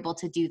how you were able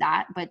to do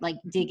that, but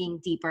digging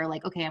deeper,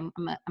 okay, I'm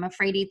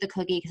afraid to eat the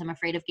cookie because I'm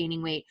afraid of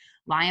gaining weight.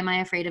 Why am I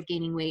afraid of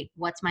gaining weight?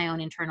 What's my own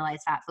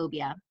internalized fat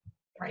phobia?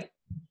 Right.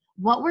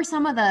 What were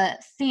some of the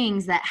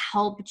things that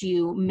helped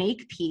you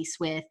make peace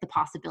with the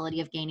possibility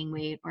of gaining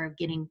weight or of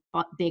getting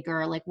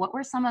bigger? What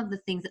were some of the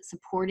things that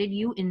supported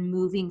you in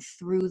moving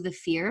through the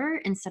fear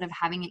instead of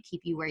having it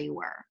keep you where you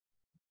were?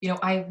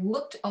 I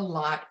looked a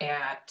lot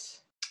at,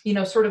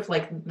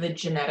 the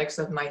genetics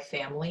of my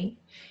family.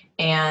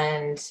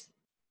 And,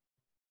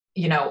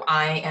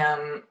 I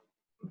am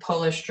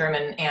Polish,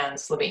 German, and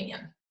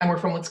Slovenian. And we're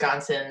from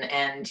Wisconsin.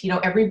 And,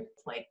 every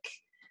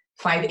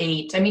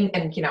 5'8". I mean,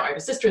 and, I have a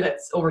sister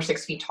that's over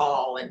 6 feet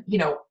tall, and,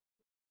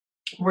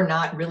 we're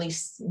not really,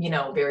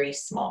 very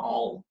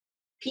small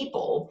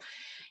people.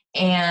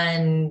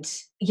 And,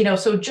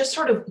 so just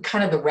sort of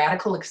kind of the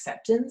radical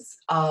acceptance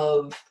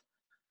of,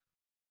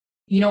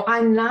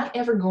 I'm not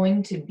ever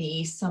going to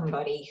be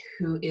somebody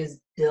who is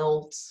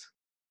built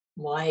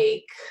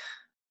like,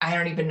 I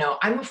don't even know.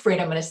 I'm afraid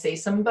I'm going to say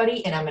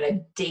somebody and I'm going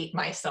to date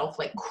myself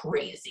like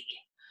crazy.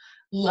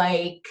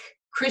 Like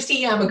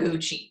Christy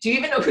Yamaguchi. Do you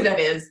even know who that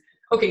is?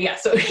 Okay, yeah.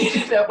 So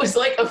that was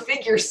like a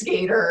figure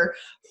skater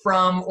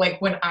from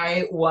like when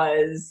I think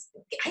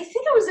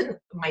I was in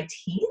my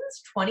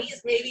teens,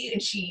 20s maybe,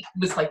 and she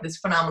was like this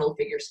phenomenal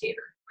figure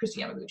skater,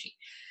 Christy Yamaguchi.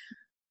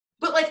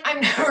 But like, I'm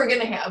never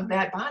going to have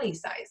that body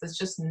size. It's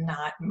just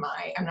not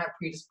I'm not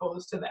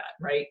predisposed to that,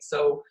 right?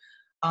 So,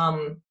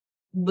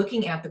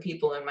 looking at the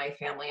people in my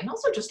family and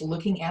also just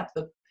looking at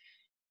the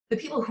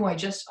people who I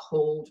just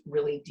hold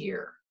really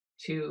dear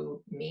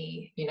to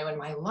me, in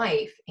my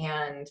life,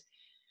 and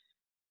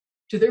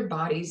do their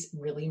bodies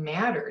really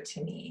matter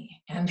to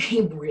me? And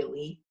they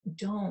really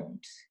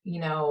don't,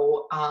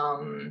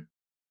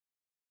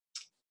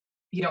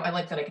 I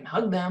like that I can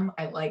hug them.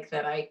 I like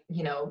that I,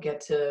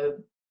 get to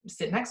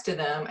sit next to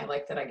them. I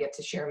like that I get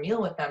to share a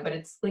meal with them, but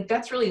it's like,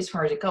 that's really as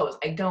far as it goes.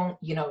 I don't,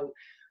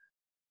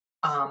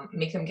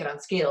 make them get on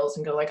scales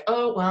and go like,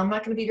 oh, well, I'm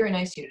not going to be very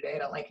nice to you today. I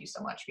don't like you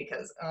so much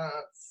because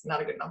it's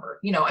not a good number.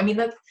 I mean,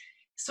 that's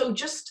so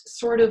just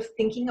sort of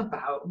thinking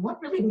about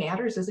what really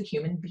matters as a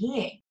human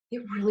being.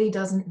 It really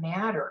doesn't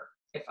matter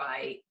if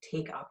I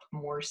take up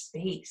more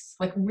space.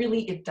 Like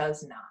really, it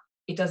does not.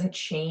 It doesn't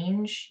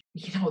change,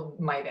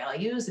 my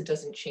values. It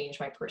doesn't change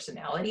my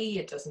personality.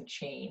 It doesn't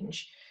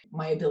change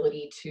my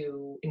ability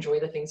to enjoy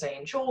the things I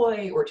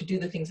enjoy or to do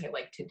the things I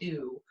like to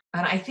do.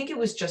 And I think it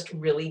was just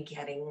really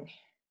getting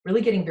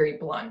very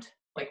blunt,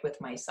 like with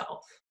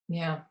myself.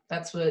 Yeah,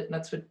 that's what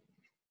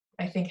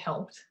I think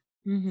helped.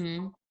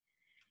 Mm-hmm.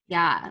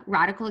 Yeah,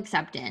 radical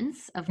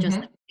acceptance of just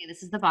like, okay,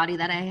 this is the body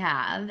that I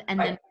have. And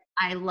then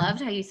I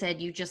loved how you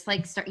said you just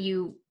like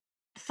you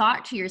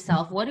thought to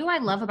yourself, what do I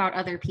love about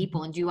other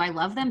people? And do I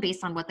love them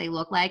based on what they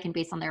look like and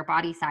based on their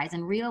body size?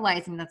 And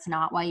realizing that's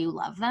not why you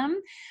love them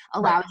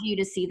allows you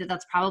to see that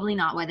that's probably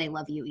not why they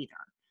love you either.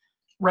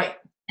 Right.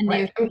 And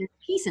there's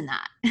peace in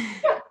that.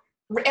 Yeah.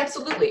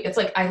 Absolutely. It's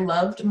like I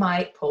loved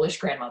my Polish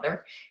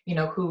grandmother,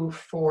 who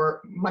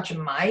for much of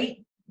my,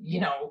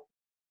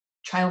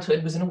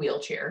 childhood was in a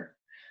wheelchair.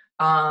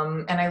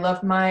 And I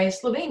loved my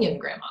Slovenian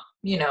grandma,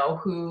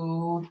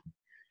 who,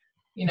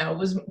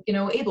 was,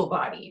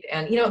 able-bodied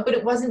and, but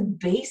it wasn't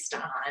based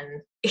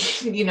on,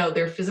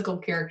 their physical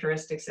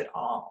characteristics at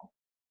all.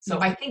 So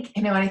I think,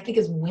 and I think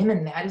as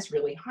women, that is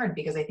really hard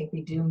because I think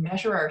we do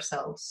measure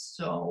ourselves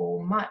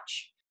so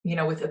much,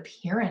 with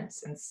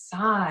appearance and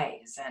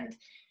size and,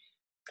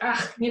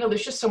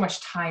 there's just so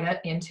much tied up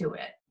into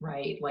it,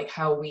 right? Like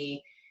how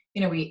we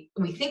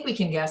think we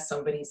can guess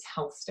somebody's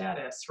health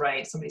status,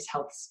 right? Somebody's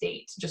health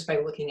state just by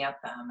looking at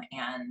them.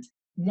 And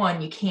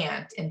one, you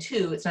can't. And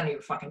two, it's none of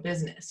your fucking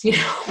business,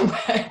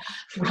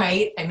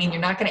 right? I mean,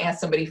 you're not going to ask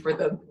somebody for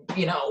the,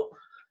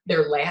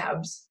 their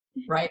labs,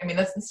 right? I mean,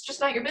 it's just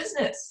not your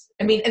business.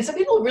 I mean, and some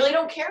people really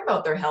don't care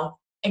about their health.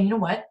 And you know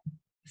what?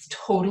 It's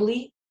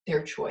totally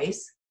their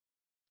choice.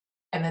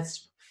 And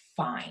that's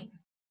fine.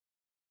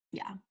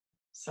 Yeah.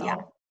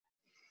 So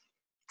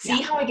see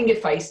how I can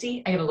get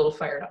feisty? I get a little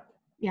fired up.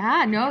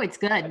 Yeah, no, it's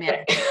good,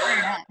 man.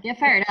 Get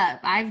fired up.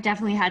 I've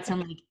definitely had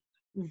some like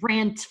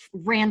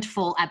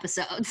rantful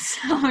episodes.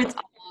 So it's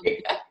all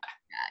good. Yeah,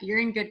 you're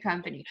in good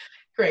company.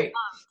 Great.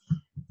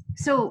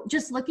 So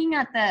just looking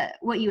at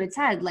what you had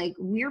said, like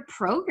we're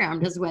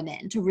programmed as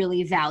women to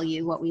really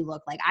value what we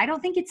look like. I don't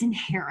think it's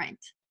inherent.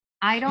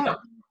 I don't think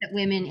that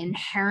women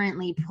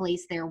inherently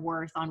place their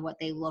worth on what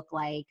they look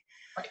like.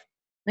 Right.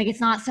 Like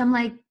it's not some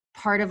like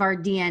part of our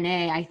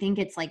DNA. I think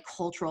it's like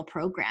cultural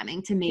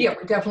programming to make. Yeah,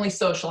 we're definitely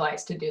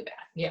socialized to do that.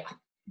 Yeah.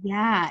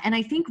 Yeah. And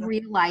I think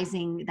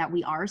realizing that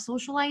we are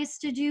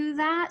socialized to do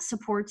that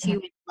supports you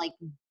in like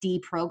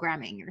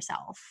deprogramming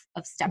yourself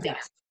of stepping out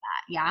of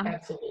that. Yeah.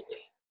 Absolutely.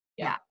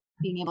 Yeah.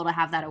 Being able to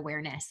have that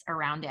awareness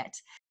around it.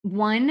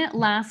 One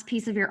last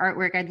piece of your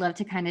artwork I'd love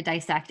to kind of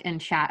dissect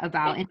and chat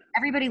about. And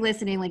everybody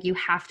listening, like you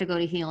have to go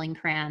to Healing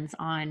Crayons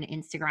on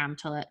Instagram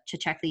to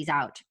check these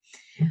out.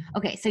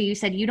 Okay, so you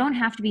said you don't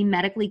have to be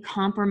medically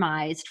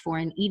compromised for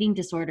an eating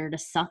disorder to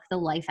suck the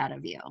life out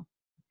of you.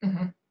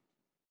 Mm-hmm.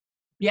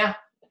 Yeah,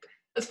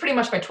 that's pretty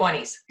much my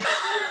 20s.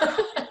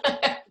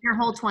 Your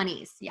whole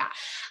 20s, yeah.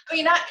 I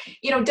mean, not,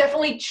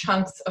 definitely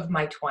chunks of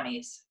my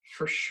 20s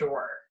for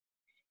sure.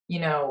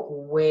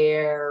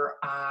 Where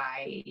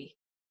I,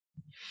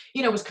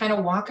 was kind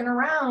of walking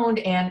around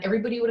and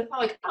everybody would have thought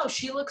like, oh,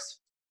 she looks,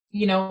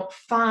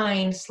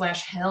 fine /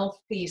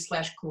 healthy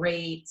 /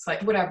 great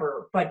 /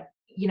 whatever. But,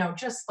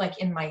 just like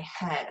in my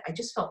head, I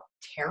just felt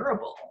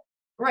terrible.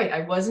 Right.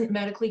 I wasn't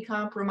medically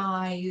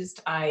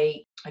compromised.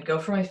 I'd go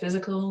for my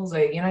physicals.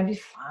 I'd be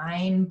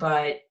fine,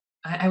 but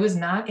I was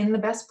not in the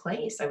best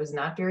place. I was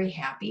not very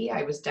happy.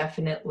 I was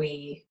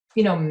definitely,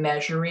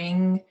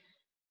 measuring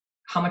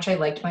how much I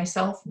liked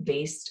myself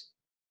based,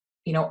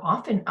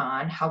 often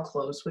on how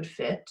clothes would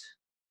fit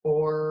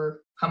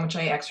or how much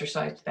I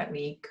exercised that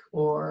week,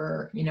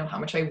 or, how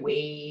much I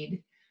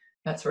weighed,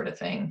 that sort of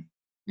thing.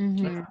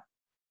 Mm-hmm.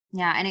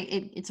 Yeah. And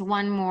it's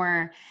one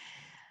more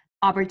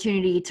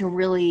opportunity to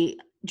really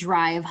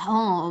drive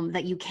home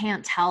that you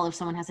can't tell if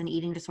someone has an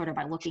eating disorder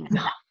by looking at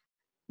that.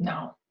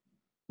 No.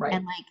 Right.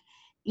 And like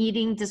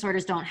eating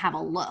disorders don't have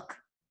a look.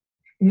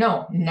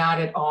 No, not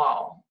at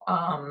all.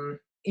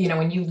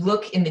 When you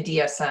look in the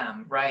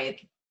DSM, right,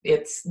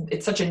 it's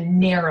such a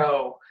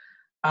narrow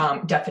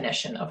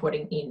definition of what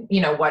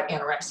what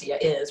anorexia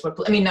is.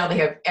 Now they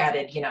have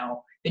added,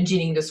 binge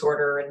eating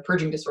disorder and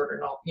purging disorder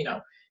and all,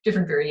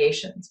 different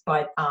variations,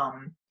 but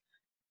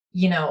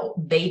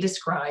they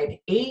describe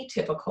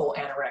atypical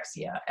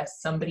anorexia as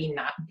somebody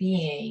not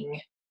being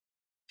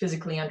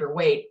physically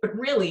underweight, but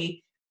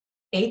really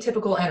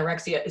atypical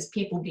anorexia is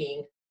people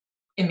being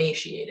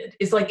emaciated,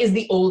 is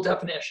the old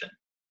definition,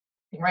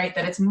 right?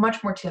 That it's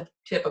much more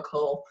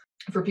typical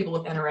for people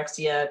with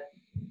anorexia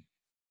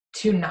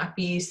to not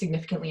be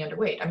significantly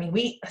underweight.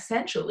 We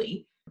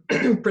essentially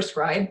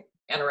prescribe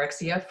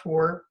anorexia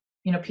for,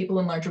 people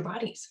in larger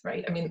bodies,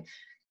 right?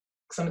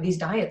 Some of these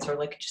diets are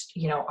just,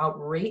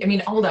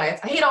 outrageous. All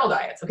diets, I hate all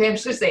diets. Okay. I'm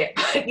just gonna say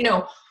it,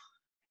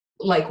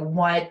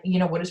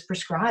 what is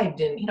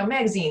prescribed in,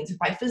 magazines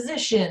by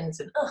physicians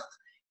and,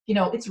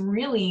 it's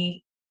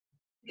really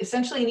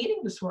essentially an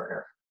eating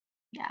disorder.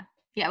 Yeah.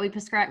 Yeah. We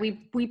prescribe,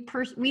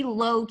 we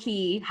low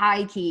key,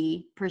 high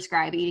key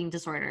prescribe eating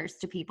disorders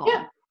to people.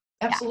 Yeah,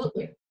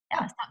 absolutely.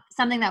 Yeah.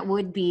 Something that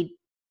would be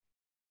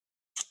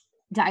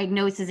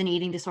diagnosed as an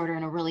eating disorder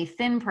in a really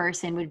thin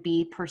person would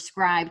be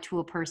prescribed to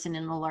a person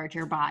in a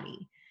larger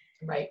body.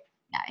 Right.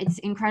 Yeah. It's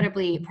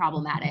incredibly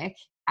problematic.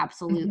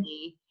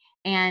 Absolutely.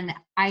 And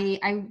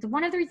I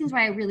one of the reasons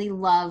why I really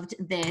loved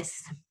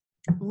this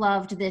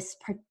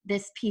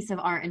piece of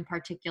art in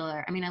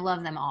particular. I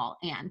love them all.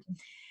 And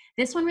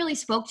this one really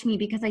spoke to me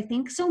because I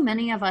think so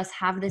many of us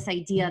have this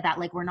idea that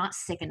we're not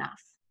sick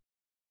enough.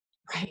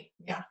 Right.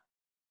 Yeah.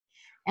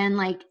 And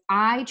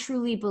I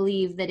truly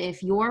believe that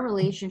if your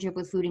relationship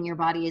with food in your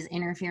body is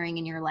interfering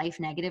in your life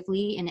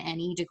negatively in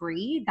any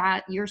degree,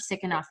 that you're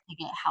sick enough to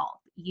get help.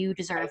 You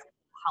deserve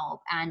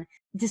help. And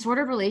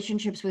disordered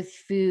relationships with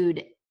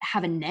food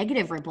have a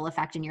negative ripple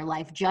effect in your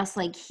life, just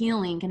like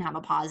healing can have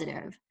a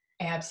positive.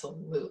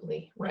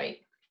 Absolutely. Right.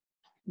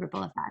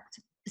 Ripple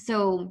effect.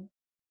 So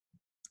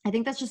I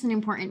think that's just an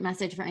important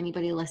message for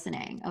anybody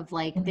listening of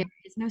there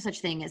is no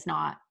such thing as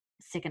not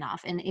sick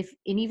enough. And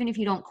even if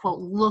you don't quote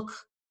look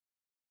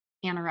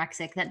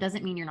anorexic, that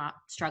doesn't mean you're not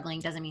struggling,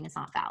 doesn't mean it's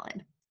not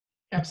valid.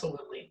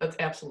 Absolutely. That's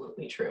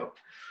absolutely true.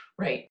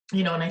 Right.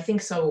 And I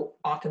think so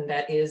often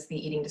that is the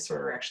eating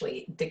disorder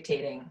actually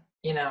dictating,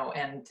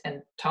 and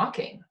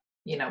talking,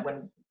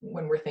 when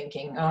we're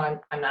thinking, oh,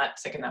 I'm not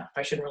sick enough.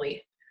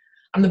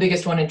 I'm the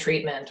biggest one in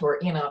treatment, or,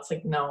 it's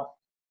no,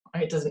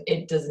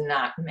 it does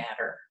not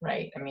matter.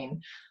 Right.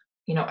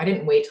 I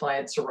didn't wait till I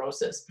had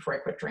cirrhosis before I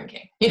quit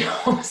drinking,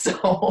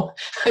 so,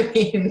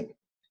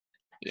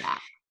 yeah.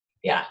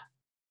 Yeah.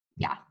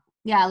 Yeah.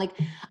 Yeah.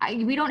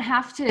 You don't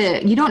have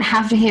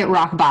to hit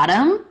rock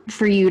bottom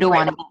for you to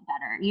want to get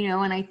better,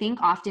 and I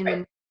think often when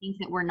we think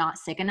that we're not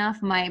sick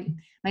enough, my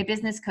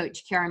business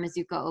coach, Kiara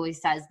Mizuko,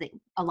 always says that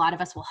a lot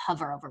of us will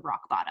hover over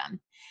rock bottom.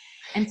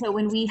 And so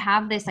when we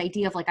have this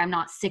idea of I'm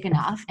not sick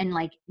enough, and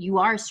you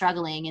are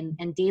struggling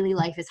and daily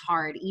life is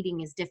hard,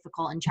 eating is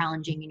difficult and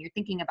challenging, and you're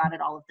thinking about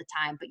it all of the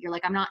time, but you're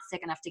I'm not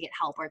sick enough to get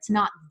help, or it's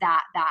not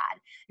that bad.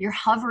 You're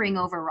hovering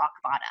over rock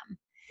bottom.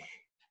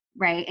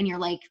 Right. And you're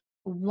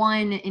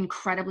one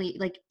incredibly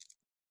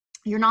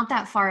you're not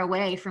that far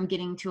away from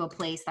getting to a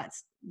place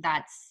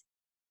that's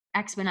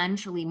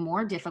exponentially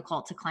more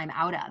difficult to climb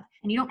out of,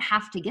 and you don't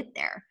have to get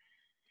there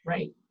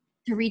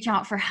to reach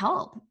out for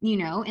help,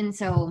 and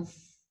so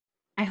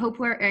I hope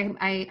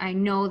I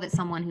know that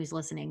someone who's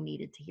listening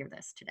needed to hear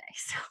this today.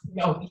 So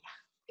no,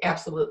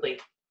 absolutely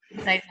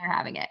excited for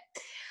having it.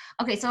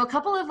 Okay, so a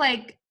couple of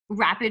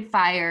rapid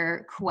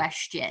fire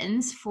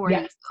questions for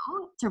you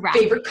to wrap.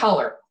 Favorite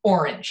color?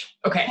 Orange.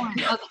 Okay.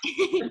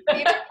 Favorite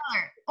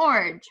color?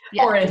 Orange.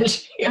 Yes.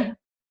 Orange. Yeah.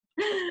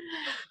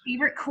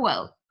 Favorite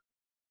quote?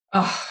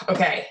 Oh,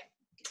 okay.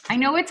 I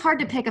know it's hard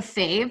to pick a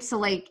fave, so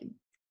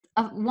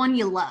one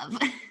you love.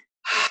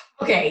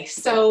 Okay,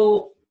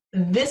 so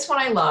this one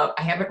I love.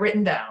 I have it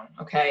written down.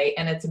 Okay,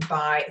 and it's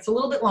a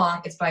little bit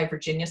long. It's by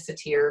Virginia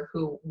Satir,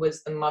 who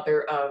was the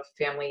mother of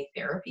family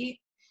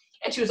therapy.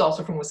 And she was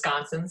also from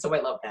Wisconsin, so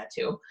I love that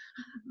too.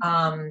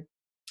 And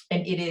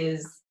it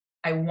is,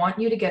 I want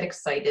you to get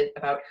excited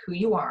about who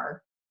you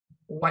are,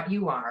 what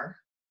you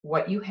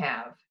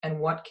have, and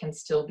what can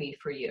still be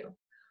for you.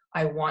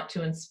 I want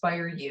to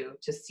inspire you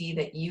to see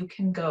that you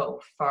can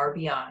go far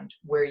beyond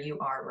where you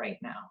are right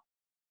now.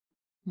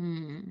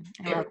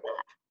 I love that.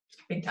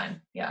 Big time.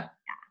 Yeah.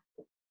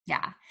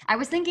 Yeah. I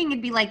was thinking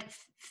it'd be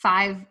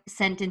 5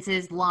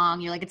 sentences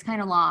long. You're it's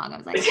kind of long. I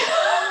was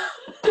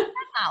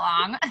not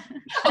long.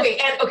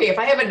 Okay. If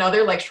I have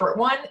another short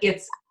one,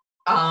 it's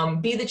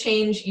be the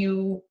change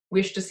you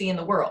wish to see in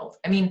the world.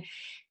 And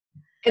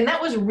that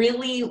was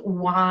really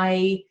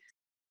why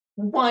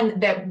one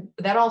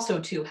that also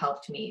too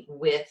helped me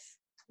with,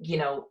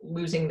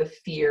 losing the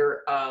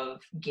fear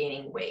of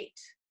gaining weight,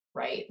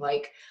 right?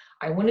 Like,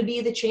 I want to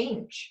be the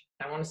change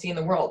I want to see in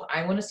the world.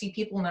 I want to see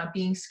people not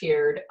being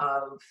scared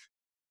of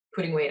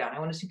putting weight on. I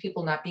want to see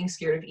people not being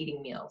scared of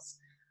eating meals.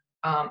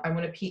 I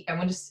want to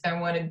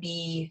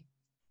be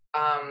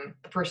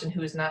the person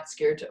who is not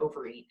scared to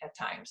overeat at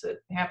times. It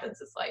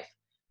happens. It's life.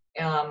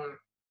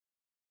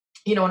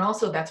 And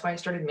also that's why I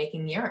started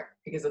making the art,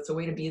 because it's a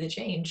way to be the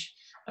change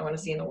I want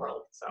to see in the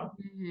world. So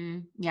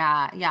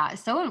yeah.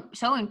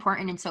 So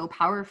important and so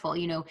powerful.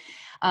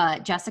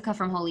 Jessica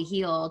from Holy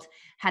Healed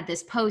had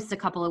this post a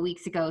couple of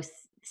weeks ago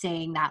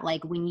saying that,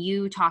 like, when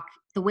you talk,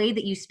 the way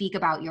that you speak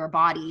about your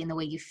body and the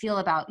way you feel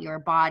about your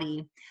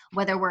body,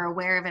 whether we're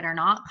aware of it or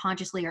not,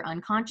 consciously or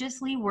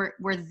unconsciously,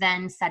 we're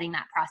then setting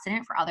that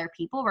precedent for other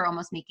people. We're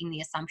almost making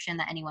the assumption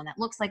that anyone that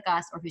looks like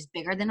us or who's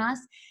bigger than us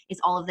is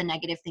all of the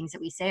negative things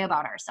that we say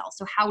about ourselves.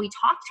 So how we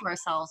talk to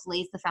ourselves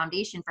lays the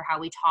foundation for how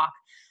we talk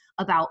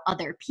about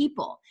other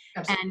people.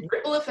 absolutely. And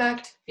Ripple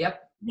effect.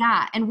 Yep.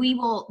 yeah, and we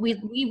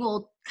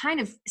will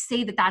kind of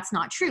say that that's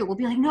not true. We'll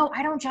be like, no,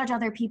 I don't judge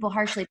other people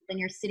harshly. But then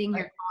you're sitting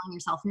here calling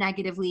yourself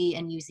negatively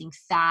and using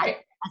fat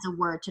as a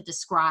word to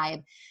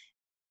describe,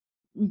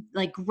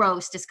 like,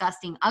 gross,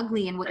 disgusting,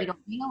 ugly. And what you don't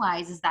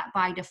realize is that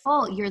by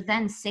default, you're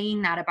then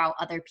saying that about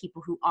other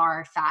people who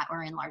are fat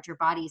or in larger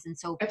bodies. And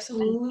so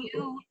Absolutely.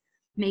 you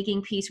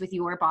making peace with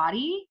your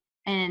body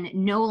and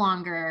no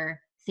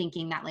longer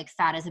thinking that, like,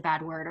 fat is a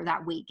bad word, or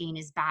that weight gain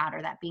is bad,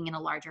 or that being in a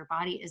larger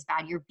body is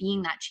bad. You're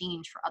being that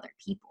change for other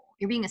people.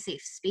 You're being a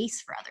safe space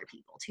for other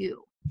people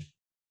too.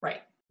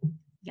 Right.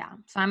 Yeah.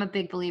 So I'm a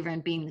big believer in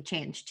being the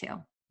change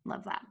too.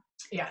 Love that.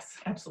 Yes,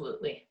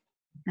 absolutely.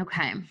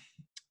 Okay.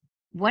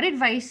 What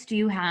advice do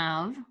you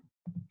have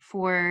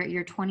for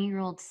your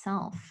 20-year-old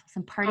self?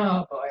 Some party.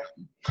 Oh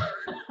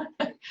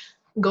boy.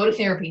 Go to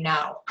therapy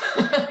now.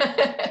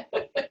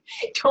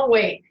 Don't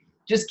wait.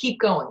 Just keep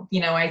going.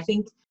 I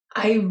think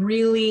I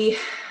really,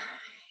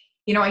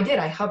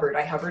 I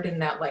hovered in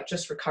that, like,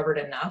 just recovered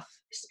enough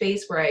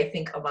space where I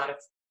think a lot of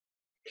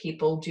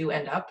people do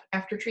end up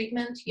after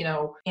treatment,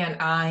 and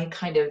I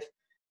kind of,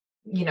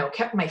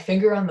 kept my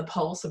finger on the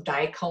pulse of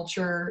diet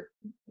culture,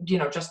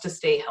 just to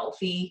stay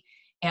healthy.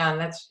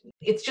 And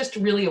it's just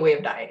really a way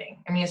of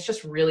dieting. I mean, it's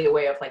just really a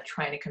way of, like,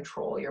 trying to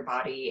control your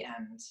body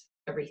and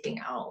everything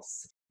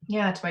else.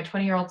 Yeah, to my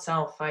 20-year-old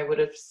self, I would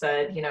have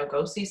said,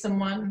 go see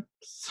someone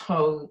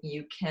so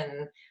you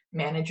can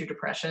manage your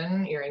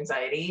depression, your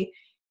anxiety,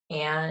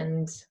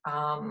 and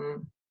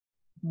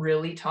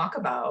really talk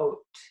about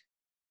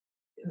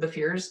the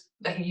fears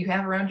that you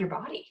have around your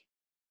body.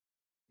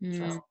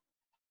 So.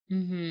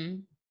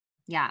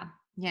 Yeah.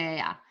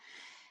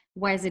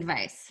 Wise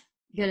advice.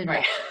 Good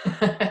advice.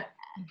 Right.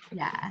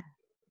 Yeah.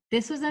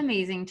 This was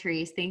amazing,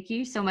 Therese. Thank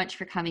you so much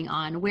for coming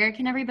on. Where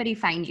can everybody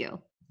find you?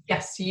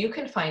 Yes, you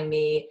can find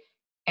me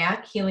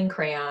at Healing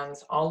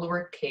Crayons, all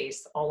lowercase,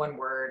 all one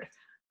word,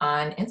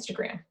 on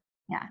Instagram.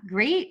 Yeah.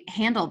 Great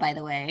handle, by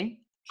the way.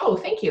 Oh,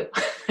 thank you.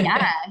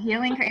 Yeah.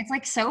 Healing. It's,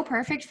 like, so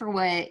perfect for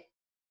what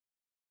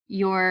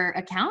your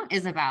account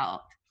is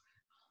about.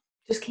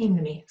 Just came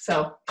to me.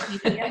 So.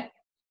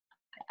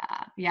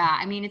 Yeah.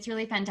 I mean, it's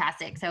really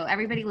fantastic. So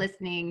everybody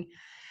listening,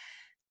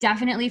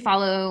 definitely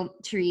follow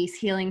Therese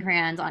Healing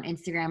Crayons on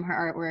Instagram.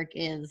 Her artwork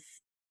is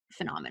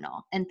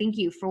phenomenal. And thank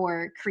you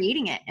for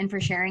creating it and for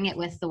sharing it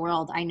with the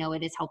world. I know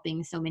it is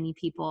helping so many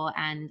people,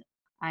 and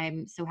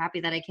I'm so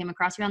happy that I came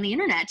across you on the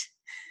internet.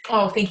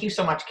 Oh, thank you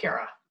so much,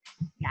 Kara.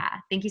 Yeah,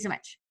 thank you so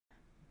much.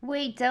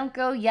 Wait, don't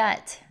go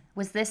yet.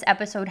 Was this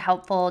episode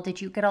helpful?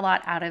 Did you get a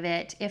lot out of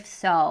it? If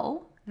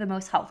so, the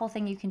most helpful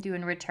thing you can do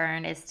in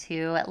return is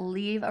to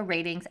leave a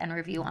ratings and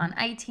review on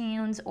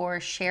iTunes, or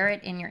share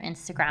it in your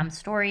Instagram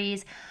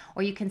stories,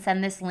 or you can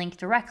send this link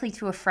directly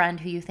to a friend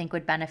who you think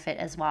would benefit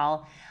as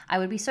well. I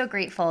would be so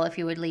grateful if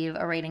you would leave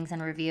a ratings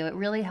and review. It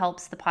really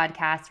helps the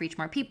podcast reach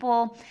more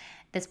people.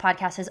 This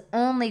podcast has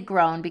only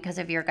grown because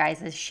of your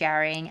guys'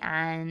 sharing,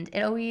 and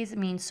it always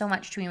means so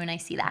much to me when I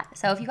see that.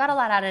 So if you got a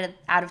lot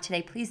out of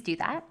today, please do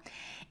that.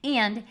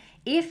 And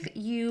if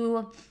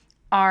you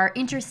are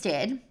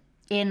interested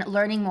in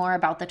learning more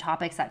about the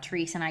topics that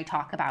Therese and I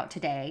talk about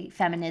today,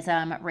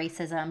 feminism,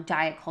 racism,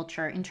 diet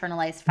culture,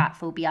 internalized fat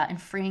phobia,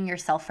 and freeing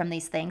yourself from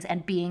these things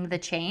and being the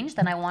change,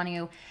 then I want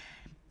to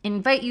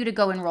invite you to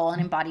go enroll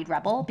in Embodied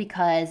Rebel,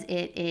 because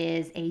it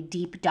is a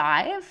deep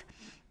dive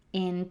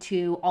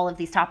into all of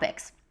these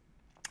topics.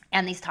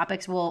 And these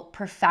topics will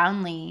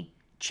profoundly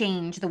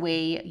change the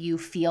way you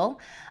feel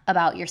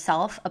about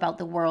yourself, about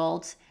the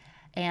world,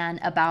 and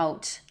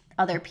about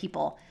other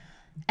people.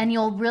 And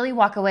you'll really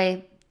walk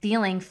away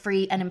feeling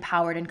free and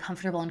empowered and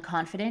comfortable and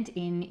confident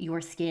in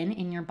your skin,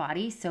 in your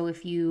body. So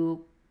if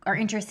you are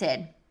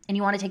interested and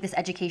you want to take this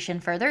education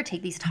further,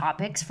 take these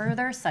topics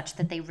further such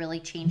that they really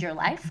change your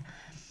life,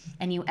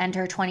 and you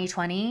enter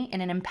 2020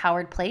 in an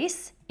empowered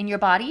place in your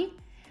body,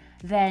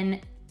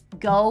 then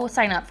go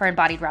sign up for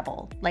Embodied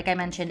Rebel. Like I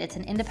mentioned, it's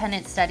an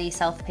independent study,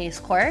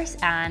 self-paced course,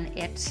 and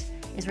it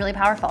is really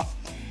powerful.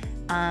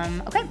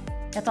 Okay,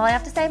 that's all I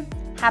have to say.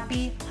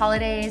 Happy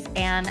holidays,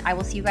 and I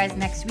will see you guys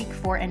next week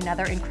for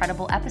another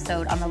incredible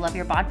episode on the Love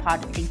Your Bod Pod.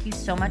 Thank you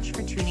so much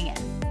for tuning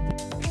in.